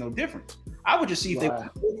wouldn't make no difference. I would just see if they would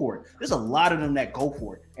go for it. There's a lot of them that go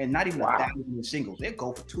for it, and not even 1,000 in singles. They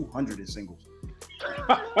go for 200 in singles.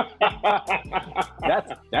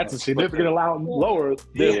 That's a significant amount lower.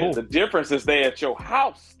 The difference is they at your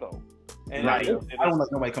house, though. And right. I don't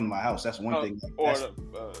let nobody come to my house. That's one thing. Or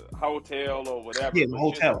the hotel or whatever. Yeah, the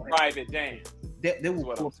hotel. Private dance.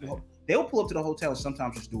 They'll pull up to the hotel and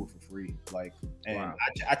sometimes just do it for free. Like, and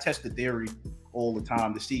I test the theory all the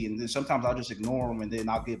time to see, and then sometimes I'll just ignore them, and then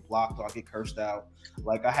I'll get blocked or I'll get cursed out.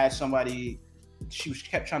 Like, I had somebody, she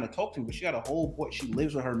kept trying to talk to me, but she got a whole boy. She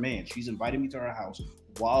lives with her man. She's invited me to her house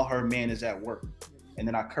while her man is at work, and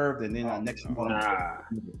then I curved, and then next morning,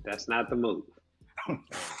 that's not the move.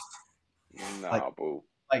 Boo.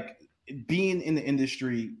 Like being in the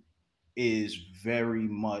industry is very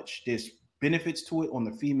much, there's benefits to it on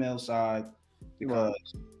the female side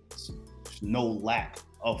because there's no lack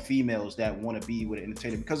of females that want to be with an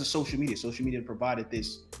entertainer because of social media. Social media provided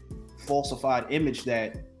this falsified image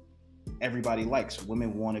that everybody likes.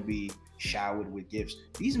 Women want to be showered with gifts.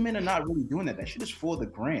 These men are not really doing that. That shit is for the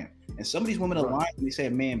gram. And some of these women are lying when they say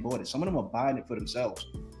a man bought it. Some of them are buying it for themselves.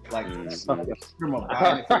 Like some of them are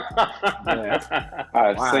buying it for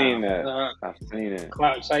I've seen that. I've seen it.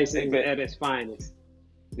 Clout chasing at its finest.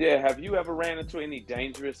 Yeah, have you ever ran into any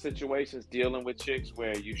dangerous situations dealing with chicks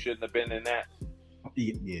where you shouldn't have been in that?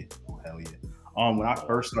 Yeah. Oh, hell yeah. When I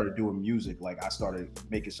first started doing music, like I started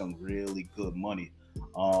making some really good money.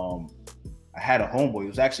 I had a homeboy. It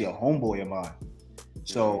was actually a homeboy of mine.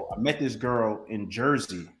 So I met this girl in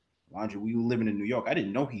Jersey. Mind you, we were living in New York. I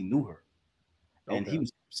didn't know he knew her. And he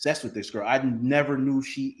was obsessed with this girl. I never knew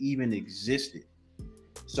she even existed.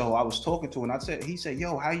 So I was talking to her and he said,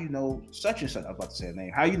 yo, how you know such and such? I was about to say her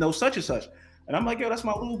name. How you know such and such? And I'm like, yo, that's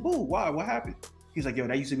my little boo. Why? What happened? He's like, yo,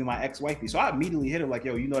 that used to be my ex-wifey. So I immediately hit him like,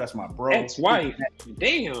 yo, you know that's my bro. Ex-wife?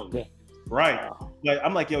 Damn. Right. Like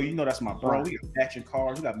I'm like, yo, you know that's my bro. We got matching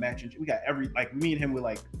cars. We got me and him were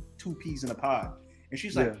like two peas in a pod. And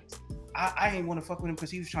she's like, I ain't want to fuck with him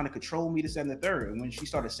because he was trying to control me, this, and the third. And when she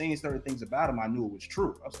started saying certain things about him, I knew it was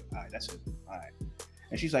true. I was like, all right, that's it. All right.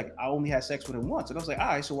 And she's like, I only had sex with him once. And I was like, all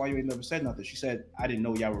right, so why you ain't never said nothing? She said, I didn't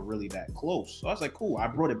know y'all were really that close. So I was like, cool. I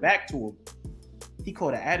brought it back to him. He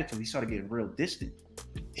caught an attitude. He started getting real distant.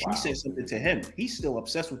 She said something to him. He's still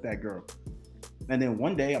obsessed with that girl. And then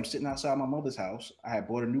one day I'm sitting outside my mother's house. I had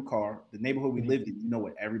bought a new car. The neighborhood we lived in, you know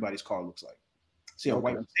what everybody's car looks like. See a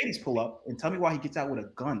white Mercedes pull up and tell me why he gets out with a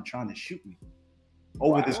gun trying to shoot me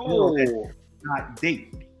over this girl that not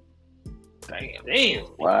date. Damn.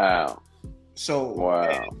 Wow. So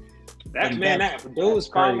dudes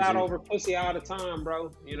fall out over pussy all the time,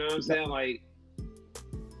 bro. You know what I'm saying? Like,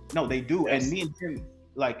 no, they do. And me and him,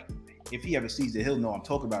 like, if he ever sees it, he'll know I'm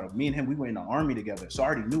talking about him. Me and him, we were in the army together, so I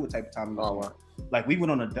already knew what type of time he was on. Like,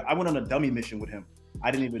 I went on a dummy mission with him.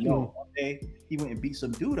 I didn't even know. One day he went and beat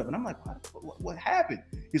some dude up, and I'm like, what happened?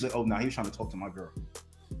 He's like, oh no, he was trying to talk to my girl.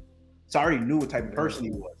 So I already knew what type of person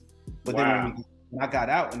he was. But then when I got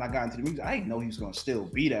out and I got into the music, I didn't know he was gonna still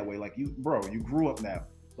be that way. Like, you grew up now.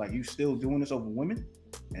 Like, you still doing this over women?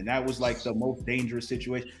 And that was like the most dangerous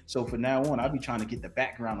situation. So from now on, I'll be trying to get the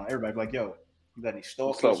background on everybody. Like, yo, you got any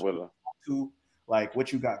stalkers? What's up with her? Like,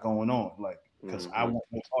 what you got going on? Like, because I want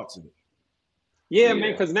no parts of it. Yeah,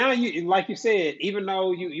 man, because now you, like you said, even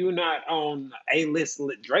though you're not on A-list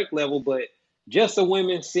Drake level, but just the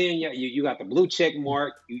women seeing you got the blue check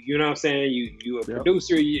mark, you know what I'm saying? You're a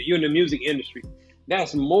producer, you're in the music industry.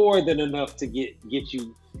 That's more than enough to get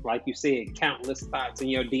you, like you said, countless thoughts in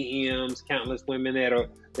your DMs, countless women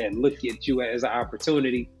that look at you as an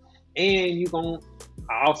opportunity. And you're going to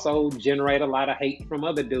also generate a lot of hate from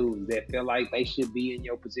other dudes that feel like they should be in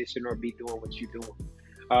your position or be doing what you're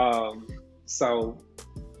doing. So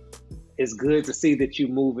it's good to see that you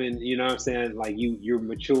moving, you know what I'm saying? Like you're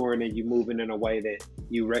maturing and you moving in a way that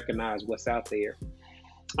you recognize what's out there.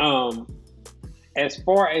 As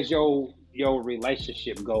far as your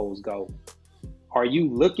relationship goals go, are you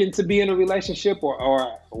looking to be in a relationship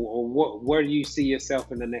or where do you see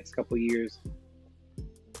yourself in the next couple of years?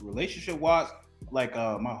 Relationship wise, like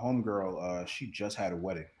my homegirl, she just had a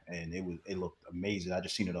wedding and it looked amazing. I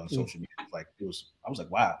just seen it on social media. Like I was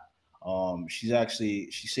like, wow. She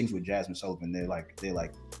sings with Jasmine Sullivan. They're like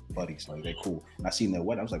buddies, like they're cool. And I seen their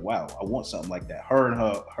wedding. I was like, wow, I want something like that. Her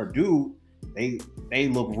and her dude, they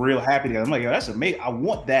look real happy together. I'm like, yo, that's amazing. I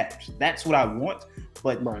want that. That's what I want.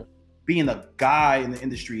 But being a guy in the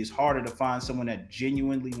industry, it's harder to find someone that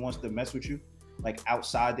genuinely wants to mess with you. Like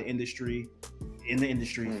outside the industry, in the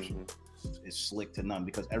industry, it's slick to none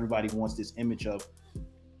because everybody wants this image of.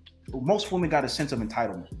 Most women got a sense of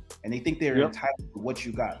entitlement and they think they're entitled to what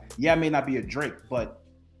you got. Yeah, I may not be a Drake, but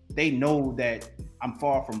they know that I'm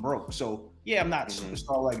far from broke. So yeah, I'm not a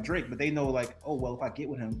superstar like Drake, but they know like, oh, well, if I get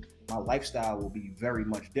with him, my lifestyle will be very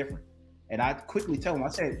much different. And I quickly tell them, I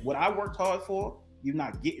said, what I worked hard for, you're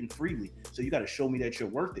not getting freely. So you got to show me that you're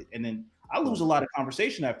worth it. And then I lose a lot of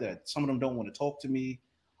conversation after that. Some of them don't want to talk to me.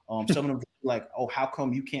 Some of them like, oh, how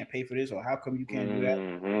come you can't pay for this? Or how come you can't do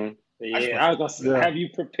that? Yeah, I was gonna say, have you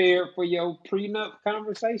prepared for your prenup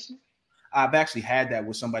conversation? I've actually had that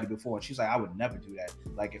with somebody before, and she's like, I would never do that.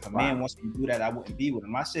 Like, if a man wants me to do that, I wouldn't be with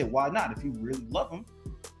him. I said, why not? If you really love him,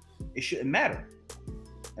 it shouldn't matter.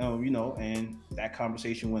 You know, and that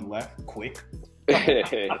conversation went left quick. I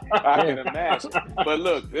can imagine. But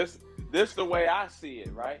look, this the way I see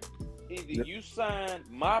it, right? Either you sign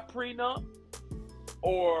my prenup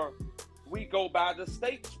or we go by the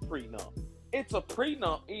state's prenup. It's a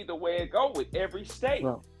prenup either way it go with every state.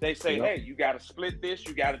 Well, they say, hey, you got to split this,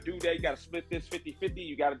 you got to do that, you got to split this 50-50,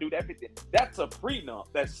 you got to do that 50. That's a prenup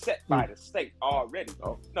that's set by the state already.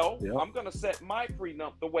 No, I'm going to set my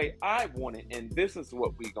prenup the way I want it, and this is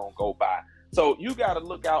what we going to go by. So you got to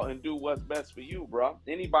look out and do what's best for you, bro.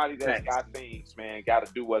 Anybody that's got things, man, got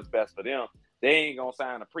to do what's best for them. They ain't going to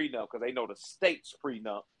sign a prenup because they know the state's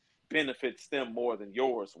prenup benefits them more than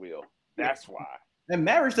yours will. That's why. And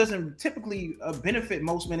marriage doesn't typically benefit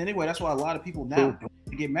most men anyway. That's why a lot of people now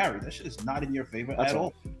don't get married. That shit is not in your favor at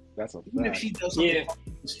all. That's a Even if she does something,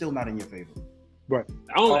 it's still not in your favor. Right.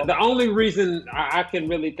 The only reason I can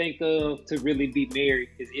really think of to really be married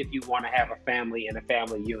is if you want to have a family and a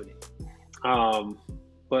family unit.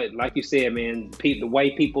 But like you said, man, the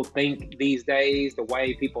way people think these days, the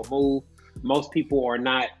way people move, most people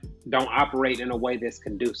don't operate in a way that's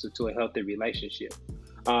conducive to a healthy relationship.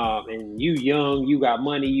 And you young, you got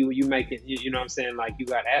money, you make it, you know what I'm saying? Like you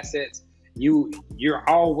got assets, you're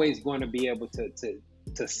always going to be able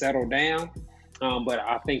to settle down. But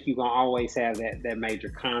I think you're going to always have that major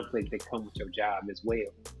conflict that comes with your job as well.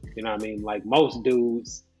 You know what I mean? Like most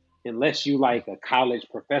dudes, unless you like a college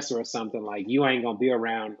professor or something, like you ain't going to be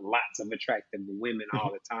around lots of attractive women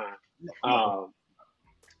all the time.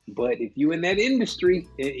 But if you in that industry,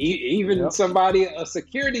 even somebody, a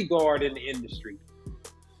security guard in the industry,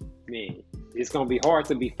 man, it's gonna be hard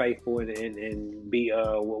to be faithful and be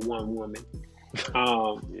with one woman.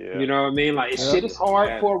 You know what I mean? Like shit is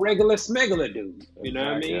hard for a regular smuggler dude. You know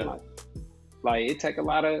what I mean? Like it take a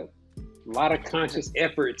lot of conscious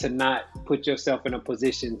effort to not put yourself in a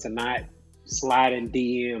position to not slide in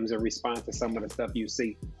DMs and respond to some of the stuff you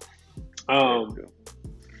see.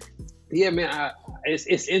 Yeah, man,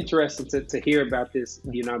 it's interesting to hear about this,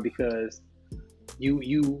 you know, because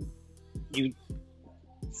you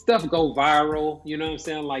stuff go viral, you know what I'm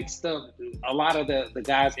saying? Like stuff, a lot of the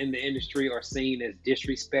guys in the industry are seen as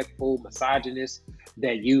disrespectful, misogynist,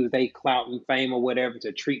 that use they clout and fame or whatever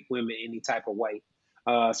to treat women any type of way.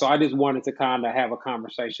 So I just wanted to kind of have a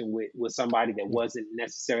conversation with somebody that wasn't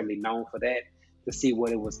necessarily known for that to see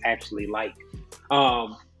what it was actually like.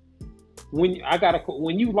 When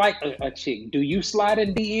you like a chick, do you slide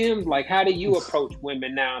in DMs? Like, how do you approach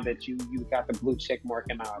women now that you got the blue check mark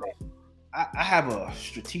and all that? I have a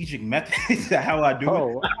strategic method to how I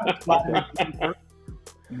do it.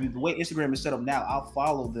 The way Instagram is set up now, I'll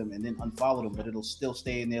follow them and then unfollow them, but it'll still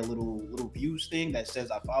stay in their little views thing that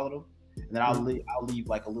says I followed them, and then I'll leave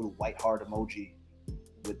like a little white heart emoji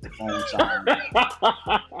with the phone sign.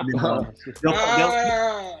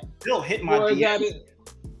 They'll hit my DMs.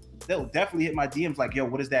 They'll definitely hit my DMs like, yo,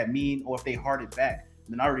 what does that mean? Or if they heart it back,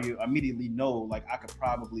 then I already immediately know, like, I could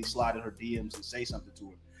probably slide in her DMs and say something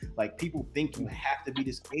to her. Like, people think you have to be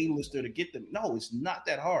this A-lister to get them. No, it's not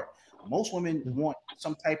that hard. Most women want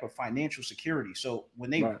some type of financial security. So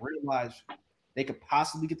when they realize they could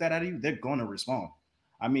possibly get that out of you, they're going to respond.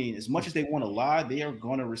 I mean, as much as they want to lie, they are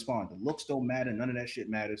going to respond. The looks don't matter. None of that shit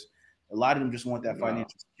matters. A lot of them just want that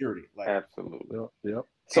financial security. Like, absolutely. Yep.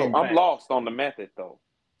 So I'm lost on the method, though.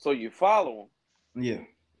 So you follow them. Yeah.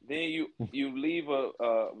 Then you leave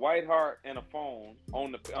a white heart and a phone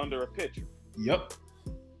under a picture. Yep.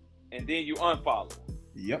 And then you unfollow.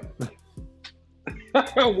 Yep.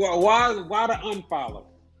 Why the unfollow?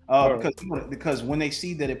 Because when they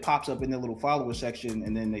see that it pops up in their little follower section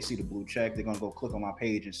and then they see the blue check, they're gonna go click on my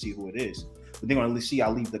page and see who it is. But they're gonna see I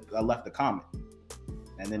left the comment.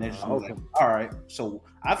 And then they're just like, all right. So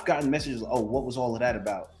I've gotten messages, oh, what was all of that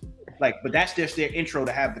about? Like, but that's just their intro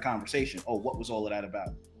to have the conversation. Oh, what was all of that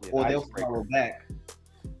about? Yeah, or they'll follow back.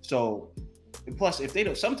 So, plus, if they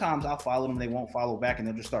don't, sometimes I'll follow them, they won't follow back, and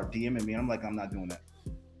they'll just start DMing me. I'm like, I'm not doing that.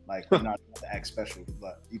 Like, I'm not going to act special,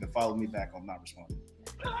 but either follow me back or I'm not responding.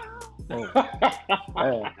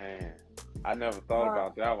 Man, I never thought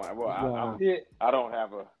about that one. Well, I don't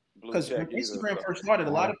have a blue check either. Because when Instagram first started,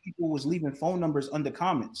 a lot of people was leaving phone numbers under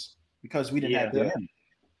comments because we didn't have them.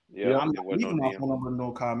 Yeah, I'm not leaving my phone number,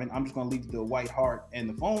 no comment. I'm just gonna leave the white heart and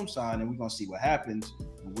the phone sign, and we're gonna see what happens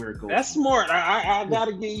and where it goes. That's smart. I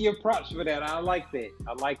gotta give you props for that. I like that.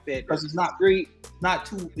 Because it's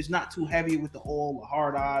not too heavy with all the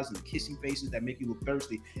hard eyes and the kissing faces that make you look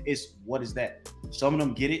thirsty. It's what is that? Some of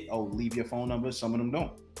them get it. Oh, leave your phone number. Some of them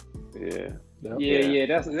don't. Yeah.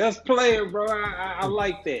 That's player, bro. I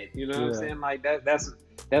like that. You know what I'm saying? Like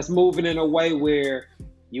that's moving in a way where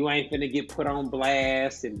You ain't finna get put on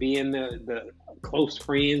blast and be in the close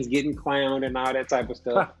friends getting clowned and all that type of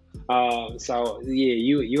stuff. So yeah,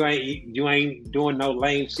 you ain't doing no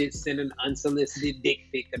lame shit, sending unsolicited dick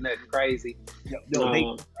pic or nothing crazy. They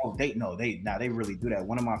really do that.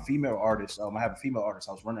 One of my female artists, I have a female artist.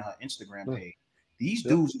 I was running her Instagram page. These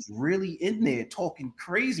dudes is really in there talking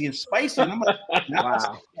crazy and spicy. And I'm like, that's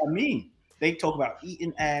what I mean. They talk about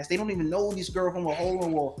eating ass. They don't even know this girl from a hole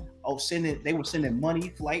in the wall. They were sending money,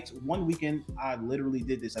 flights. One weekend, I literally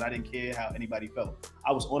did this, and I didn't care how anybody felt.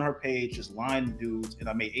 I was on her page just lying to dudes, and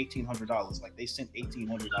I made $1,800. Like, they sent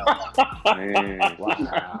 $1,800. Man,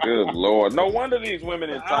 wow. Good Lord. No wonder these women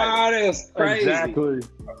entitled. That's crazy. Exactly.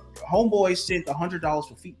 Homeboy sent $100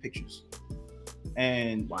 for feet pictures.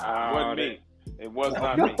 And wasn't me. It was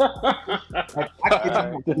not me.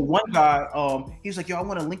 One guy, he was like, "Yo, I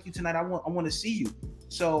want to link you tonight. I want to see you."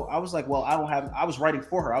 So I was like, "Well, I was writing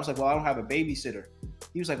for her. I was like, well, I don't have a babysitter."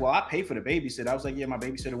 He was like, "Well, I pay for the babysitter." I was like, "Yeah, my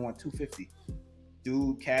babysitter want $250.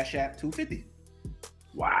 Dude, Cash App $250.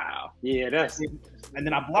 Wow. Yeah, that's. And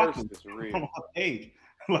then I blocked him on my page.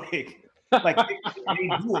 like they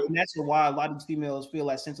do it, and that's why a lot of these females feel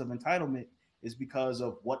that sense of entitlement is because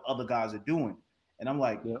of what other guys are doing. And I'm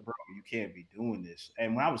like, bro, you can't be doing this.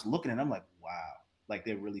 And when I was looking at it, I'm like, wow, like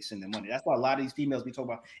they're really sending money. That's why a lot of these females be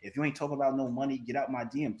talking about, if you ain't talking about no money, get out my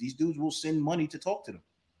DMs. These dudes will send money to talk to them.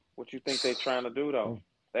 What you think they trying to do though?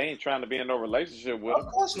 They ain't trying to be in no relationship with them.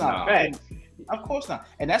 Of course not. No. Of course not.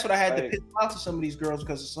 And that's what I had to piss out to some of these girls,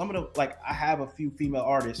 because some of them, like, I have a few female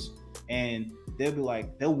artists and they'll be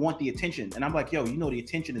like, they'll want the attention. And I'm like, yo, the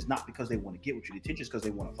attention is not because they want to get with you. The attention is because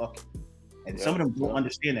they want to fuck you. And some of them don't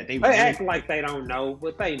understand that. They act like they don't know,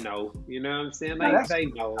 but they know. You know what I'm saying? They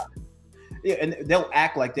know. Yeah, and they'll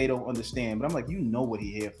act like they don't understand. But I'm like, you know what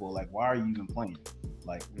he here for. Like, why are you even playing?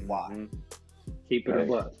 Like, why? Keep it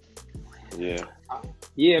up. Yeah.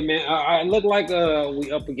 Yeah, man. I look like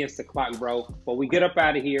we up against the clock, bro. But we get up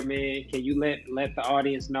out of here, man. Can you let the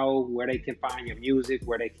audience know where they can find your music,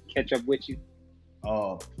 where they can catch up with you?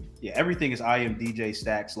 Yeah, everything is I Am DJ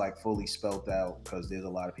Stacks, like fully spelled out, because there's a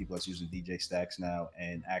lot of people that's using DJ Stacks now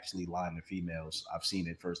and actually lying to females. I've seen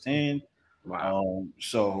it firsthand. Wow.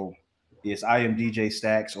 So yes, I Am DJ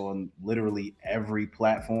Stacks on literally every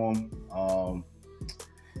platform.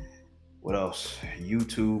 What else?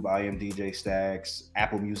 YouTube, I Am DJ Stacks.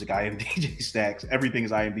 Apple Music, I Am DJ Stacks. Everything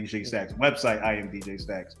is I Am DJ Stacks. Website, I Am DJ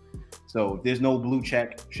Stacks. So there's no blue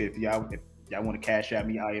check shit. If y'all want to cash at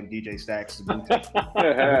me, I Am DJ Stacks. All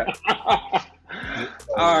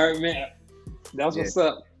right, man. That's what's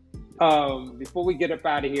up. Before we get up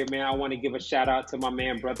out of here, man, I want to give a shout out to my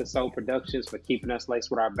man, Brother Soul Productions, for keeping us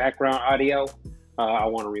laced with our background audio. I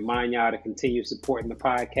want to remind y'all to continue supporting the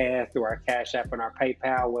podcast through our Cash App and our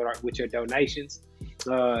PayPal with your donations.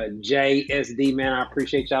 JSD, man, I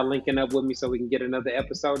appreciate y'all linking up with me so we can get another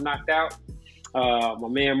episode knocked out. My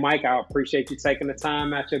man Mike, I appreciate you taking the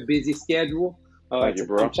time out your busy schedule to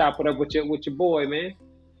come chop it up with your boy, man.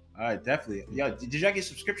 All right, definitely. Yo, did y'all get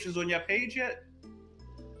subscriptions on your page yet?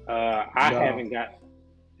 I haven't got.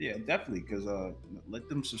 Yeah, definitely, because let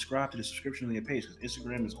them subscribe to the subscription on your page, because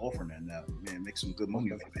Instagram is offering that now. Man, make some good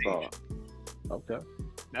money on your page. Okay.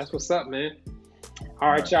 That's what's up, man. All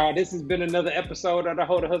right, y'all. This has been another episode of the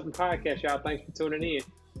Hold the Husband podcast, y'all. Thanks for tuning in.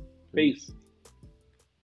 Peace.